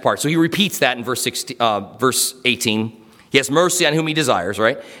this next part. So he repeats that in verse 18. He has mercy on whom he desires,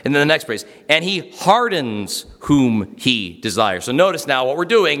 right? And then the next phrase, and he hardens whom he desires. So notice now what we're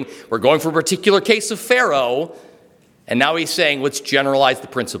doing. We're going for a particular case of Pharaoh, and now he's saying, let's generalize the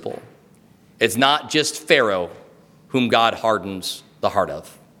principle. It's not just Pharaoh whom God hardens the heart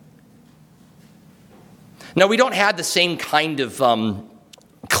of. Now, we don't have the same kind of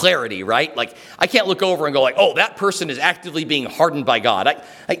clarity, right? Like, I can't look over and go like, oh, that person is actively being hardened by God.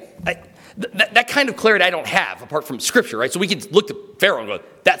 That kind of clarity I don't have apart from Scripture, right? So we can look at Pharaoh and go,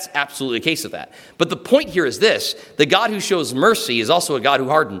 that's absolutely a case of that. But the point here is this: the God who shows mercy is also a God who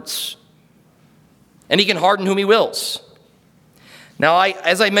hardens. And he can harden whom he wills. Now,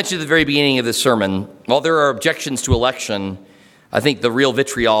 as I mentioned at the very beginning of this sermon, while there are objections to election, I think the real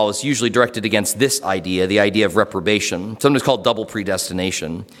vitriol is usually directed against this idea, the idea of reprobation, sometimes called double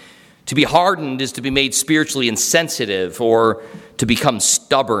predestination. To be hardened is to be made spiritually insensitive or to become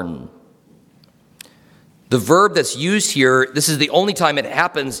stubborn. The verb that's used here, this is the only time it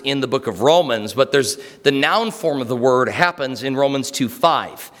happens in the book of Romans, but there's the noun form of the word happens in Romans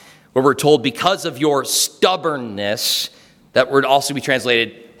 2:5, where we're told because of your stubbornness, that word also be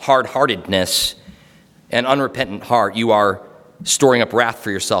translated hard-heartedness, and unrepentant heart, you are storing up wrath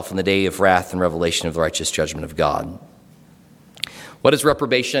for yourself in the day of wrath and revelation of the righteous judgment of God. What is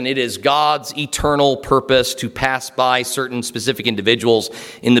reprobation? It is God's eternal purpose to pass by certain specific individuals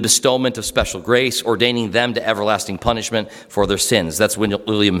in the bestowment of special grace, ordaining them to everlasting punishment for their sins. That's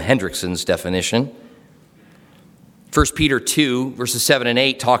William Hendrickson's definition. 1 Peter 2, verses 7 and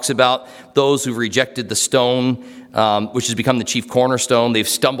 8 talks about those who've rejected the stone, which has become the chief cornerstone. They've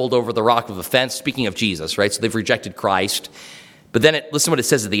stumbled over the rock of offense, speaking of Jesus, right? So they've rejected Christ. But then listen to what it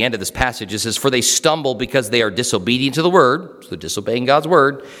says at the end of this passage. It says, for they stumble because they are disobedient to the word, so they're disobeying God's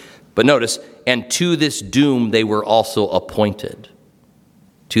word. But notice, and to this doom they were also appointed.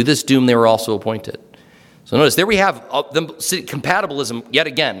 To this doom they were also appointed. So notice, there we have compatibilism yet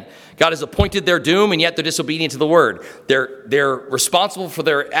again. God has appointed their doom, and yet they're disobedient to the word. They're responsible for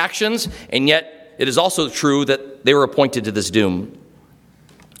their actions, and yet it is also true that they were appointed to this doom.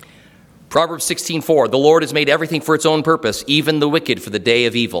 Proverbs 16:4, the Lord has made everything for its own purpose, even the wicked for the day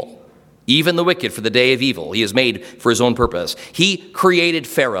of evil. Even the wicked for the day of evil he has made for his own purpose. He created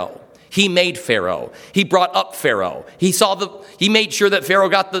Pharaoh. He made Pharaoh. He brought up Pharaoh. He made sure that Pharaoh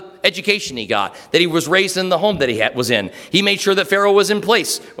got the education he got, that he was raised in the home that he was in. He made sure that Pharaoh was in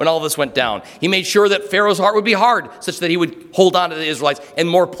place when all this went down. He made sure that Pharaoh's heart would be hard, such that he would hold on to the Israelites and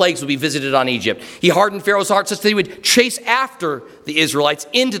more plagues would be visited on Egypt. He hardened Pharaoh's heart such that he would chase after the Israelites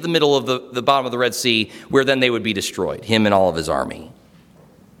into the middle of the bottom of the Red Sea, where then they would be destroyed, him and all of his army.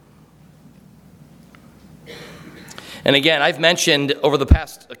 And again, I've mentioned over the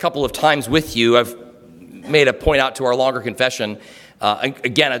past couple of times with you, I've made a point out to our longer confession.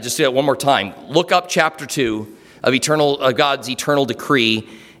 Again, I'll just say it one more time. Look up chapter 2 of God's eternal decree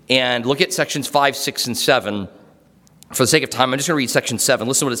and look at sections 5, 6, and 7. For the sake of time, I'm just going to read section 7.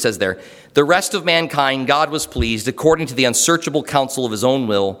 Listen to what it says there. The rest of mankind God was pleased, according to the unsearchable counsel of his own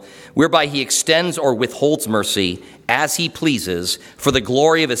will, whereby he extends or withholds mercy as he pleases, for the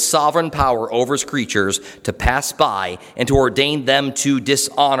glory of his sovereign power over his creatures, to pass by and to ordain them to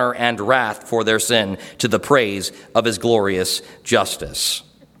dishonor and wrath for their sin, to the praise of his glorious justice.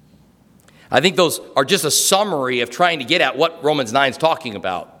 I think those are just a summary of trying to get at what Romans 9 is talking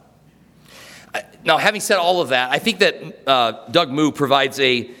about. Now, having said all of that, I think that Doug Moo provides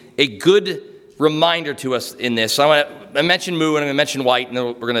a good reminder to us in this. So I mentioned Moo and I'm going to mention White, and then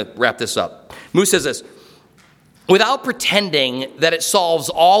we're going to wrap this up. Moo says this: without pretending that it solves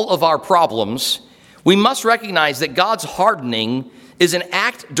all of our problems, we must recognize that God's hardening is an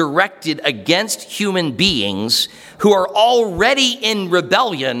act directed against human beings who are already in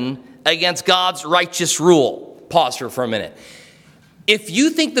rebellion against God's righteous rule. Pause here for a minute. If you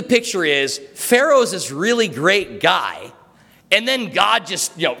think the picture is Pharaoh's this really great guy, and then God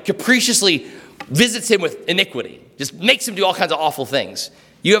just, capriciously visits him with iniquity, just makes him do all kinds of awful things,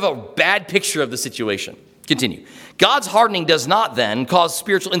 you have a bad picture of the situation. Continue. God's hardening does not then cause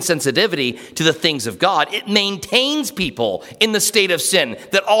spiritual insensitivity to the things of God. It maintains people in the state of sin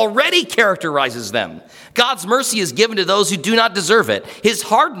that already characterizes them. God's mercy is given to those who do not deserve it. His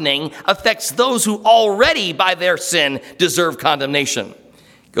hardening affects those who already, by their sin, deserve condemnation.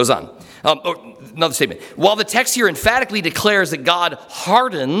 Goes on. Another statement. While the text here emphatically declares that God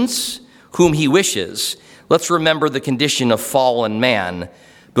hardens whom he wishes, let's remember the condition of fallen man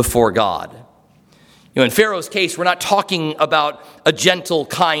before God. In Pharaoh's case, we're not talking about a gentle,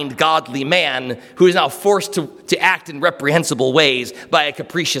 kind, godly man who is now forced to act in reprehensible ways by a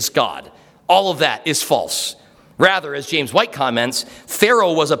capricious God. All of that is false. Rather, as James White comments,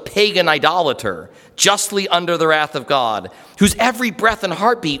 Pharaoh was a pagan idolater, justly under the wrath of God, whose every breath and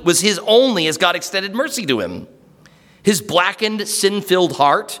heartbeat was his only as God extended mercy to him. His blackened, sin-filled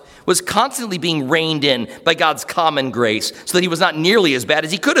heart was constantly being reined in by God's common grace so that he was not nearly as bad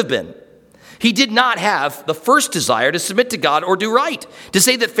as he could have been. He did not have the first desire to submit to God or do right. To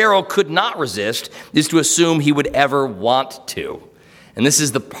say that Pharaoh could not resist is to assume he would ever want to. And this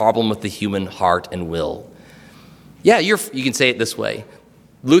is the problem with the human heart and will. Yeah, you can say it this way.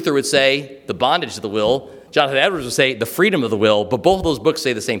 Luther would say the bondage of the will. Jonathan Edwards would say the freedom of the will, but both of those books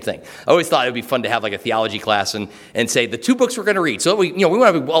say the same thing. I always thought it would be fun to have like a theology class and say the two books we're going to read. So we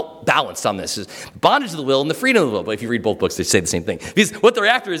want to be well balanced on this. Is bondage of the will and the freedom of the will. But if you read both books, they say the same thing. Because what they're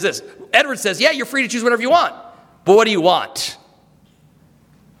after is this. Edwards says, yeah, you're free to choose whatever you want. But what do you want?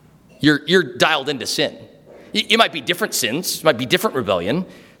 You're dialed into sin. It might be different sins. It might be different rebellion.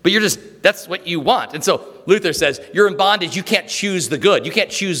 But that's what you want. And so Luther says, you're in bondage. You can't choose the good. You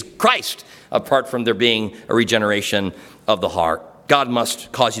can't choose Christ apart from there being a regeneration of the heart. God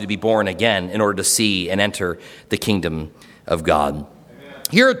must cause you to be born again in order to see and enter the kingdom of God. Amen.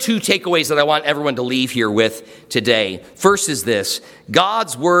 Here are two takeaways that I want everyone to leave here with today. First is this: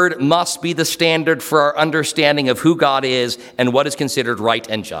 God's word must be the standard for our understanding of who God is and what is considered right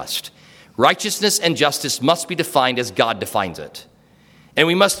and just. Righteousness and justice must be defined as God defines it. And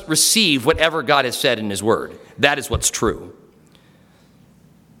we must receive whatever God has said in his word. That is what's true.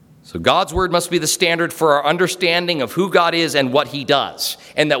 So God's word must be the standard for our understanding of who God is and what he does.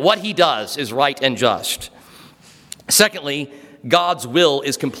 And that what he does is right and just. Secondly, God's will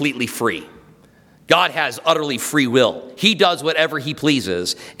is completely free. God has utterly free will. He does whatever he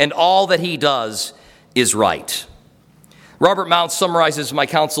pleases, and all that he does is right. Robert Mounce summarizes my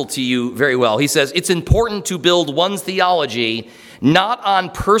counsel to you very well. He says, it's important to build one's theology not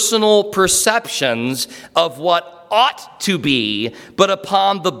on personal perceptions of what ought to be, but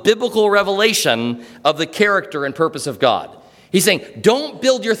upon the biblical revelation of the character and purpose of God. He's saying, don't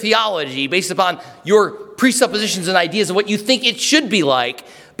build your theology based upon your presuppositions and ideas of what you think it should be like,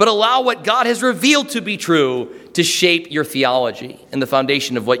 but allow what God has revealed to be true to shape your theology and the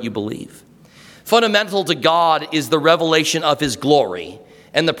foundation of what you believe. Fundamental to God is the revelation of his glory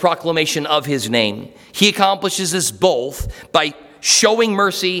and the proclamation of his name. He accomplishes this both by showing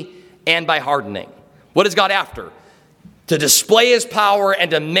mercy and by hardening. What is God after? To display his power and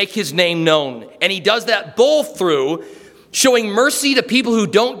to make his name known. And he does that both through showing mercy to people who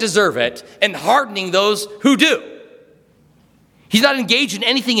don't deserve it and hardening those who do. He's not engaged in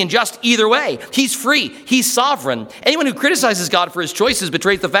anything unjust either way. He's free. He's sovereign. Anyone who criticizes God for his choices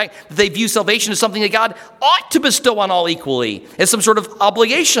betrays the fact that they view salvation as something that God ought to bestow on all equally, as some sort of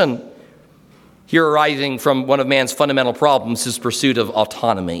obligation. Here arising from one of man's fundamental problems, his pursuit of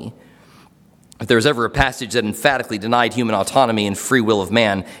autonomy. If there's ever a passage that emphatically denied human autonomy and free will of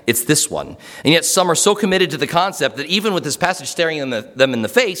man, it's this one. And yet some are so committed to the concept that even with this passage staring them in the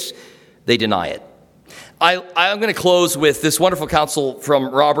face, they deny it. I'm going to close with this wonderful counsel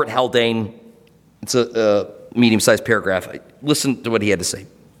from Robert Haldane. It's a medium-sized paragraph. Listen to what he had to say.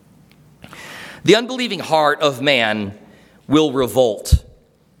 The unbelieving heart of man will revolt,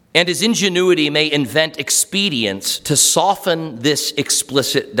 and his ingenuity may invent expedients to soften this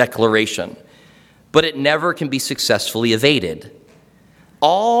explicit declaration, but it never can be successfully evaded.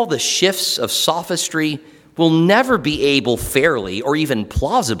 All the shifts of sophistry will never be able fairly or even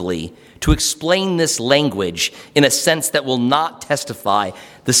plausibly to explain this language in a sense that will not testify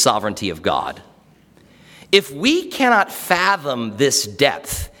the sovereignty of God. If we cannot fathom this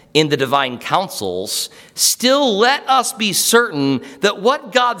depth in the divine counsels, still let us be certain that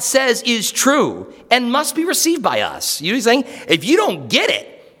what God says is true and must be received by us. You know what he's saying? If you don't get it,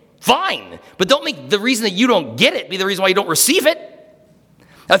 fine, but don't make the reason that you don't get it be the reason why you don't receive it.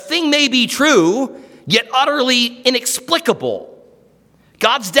 A thing may be true, yet utterly inexplicable.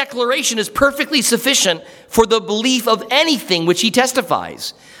 God's declaration is perfectly sufficient for the belief of anything which he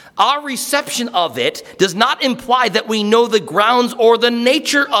testifies. Our reception of it does not imply that we know the grounds or the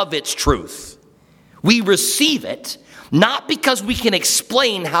nature of its truth. We receive it not because we can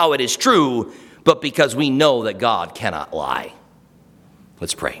explain how it is true, but because we know that God cannot lie.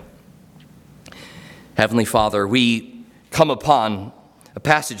 Let's pray. Heavenly Father, we come upon a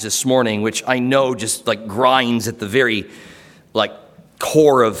passage this morning which I know just like grinds at the very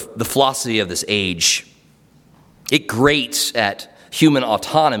core of the philosophy of this age. It grates at human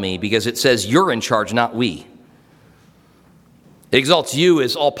autonomy because it says you're in charge, not we. It exalts you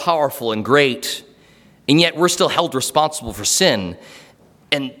as all-powerful and great, And yet we're still held responsible for sin.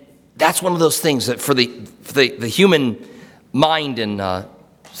 And that's one of those things that for the human mind and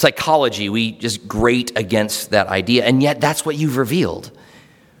psychology, we just grate against that idea. And yet that's what you've revealed.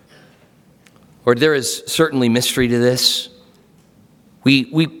 Lord, there is certainly mystery to this.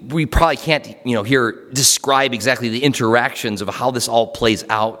 We probably can't, here describe exactly the interactions of how this all plays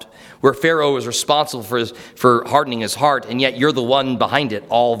out, where Pharaoh is responsible for hardening his heart, and yet you're the one behind it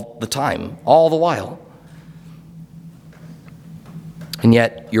all the time, all the while. And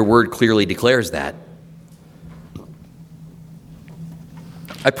yet your word clearly declares that.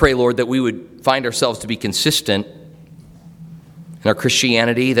 I pray, Lord, that we would find ourselves to be consistent in our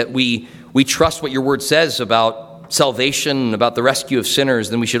Christianity, that we trust what your word says about salvation, about the rescue of sinners.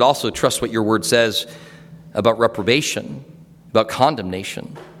 Then we should also trust what your word says about reprobation, about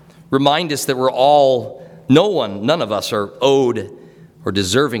condemnation. Remind us that none of us are owed or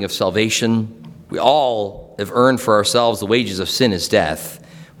deserving of salvation. We all have earned for ourselves the wages of sin is death.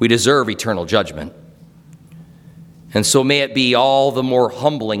 We deserve eternal judgment. And so may it be all the more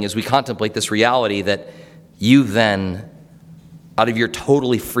humbling as we contemplate this reality that you then, out of your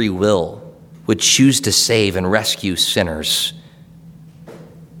totally free will, would choose to save and rescue sinners.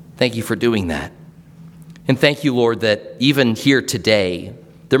 Thank you for doing that. And thank you, Lord, that even here today,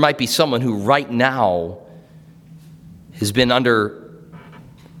 there might be someone who right now has been under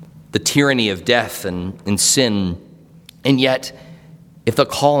the tyranny of death and sin, and yet if they'll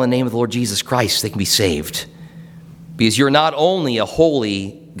call in the name of the Lord Jesus Christ, they can be saved. Because you're not only a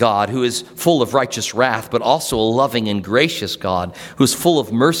holy God who is full of righteous wrath, but also a loving and gracious God who is full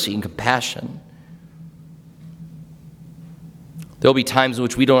of mercy and compassion. There'll be times in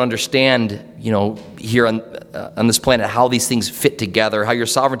which we don't understand, here on this planet, how these things fit together, how your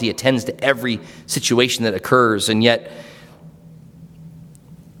sovereignty attends to every situation that occurs. And yet,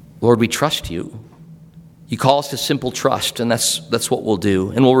 Lord, we trust you. You call us to simple trust, and that's what we'll do.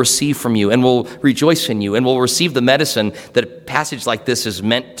 And we'll receive from you, and we'll rejoice in you, and we'll receive the medicine that a passage like this is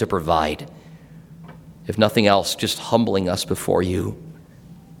meant to provide. If nothing else, just humbling us before you.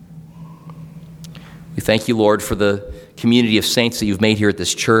 We thank you, Lord, for the community of saints that you've made here at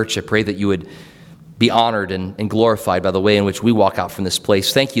this church. I pray that you would be honored and glorified by the way in which we walk out from this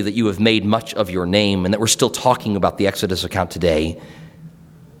place. Thank you that you have made much of your name and that we're still talking about the Exodus account today.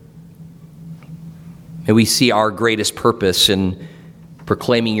 May we see our greatest purpose in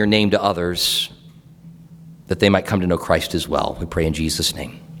proclaiming your name to others, that they might come to know Christ as well. We pray in Jesus'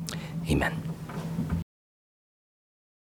 name. Amen.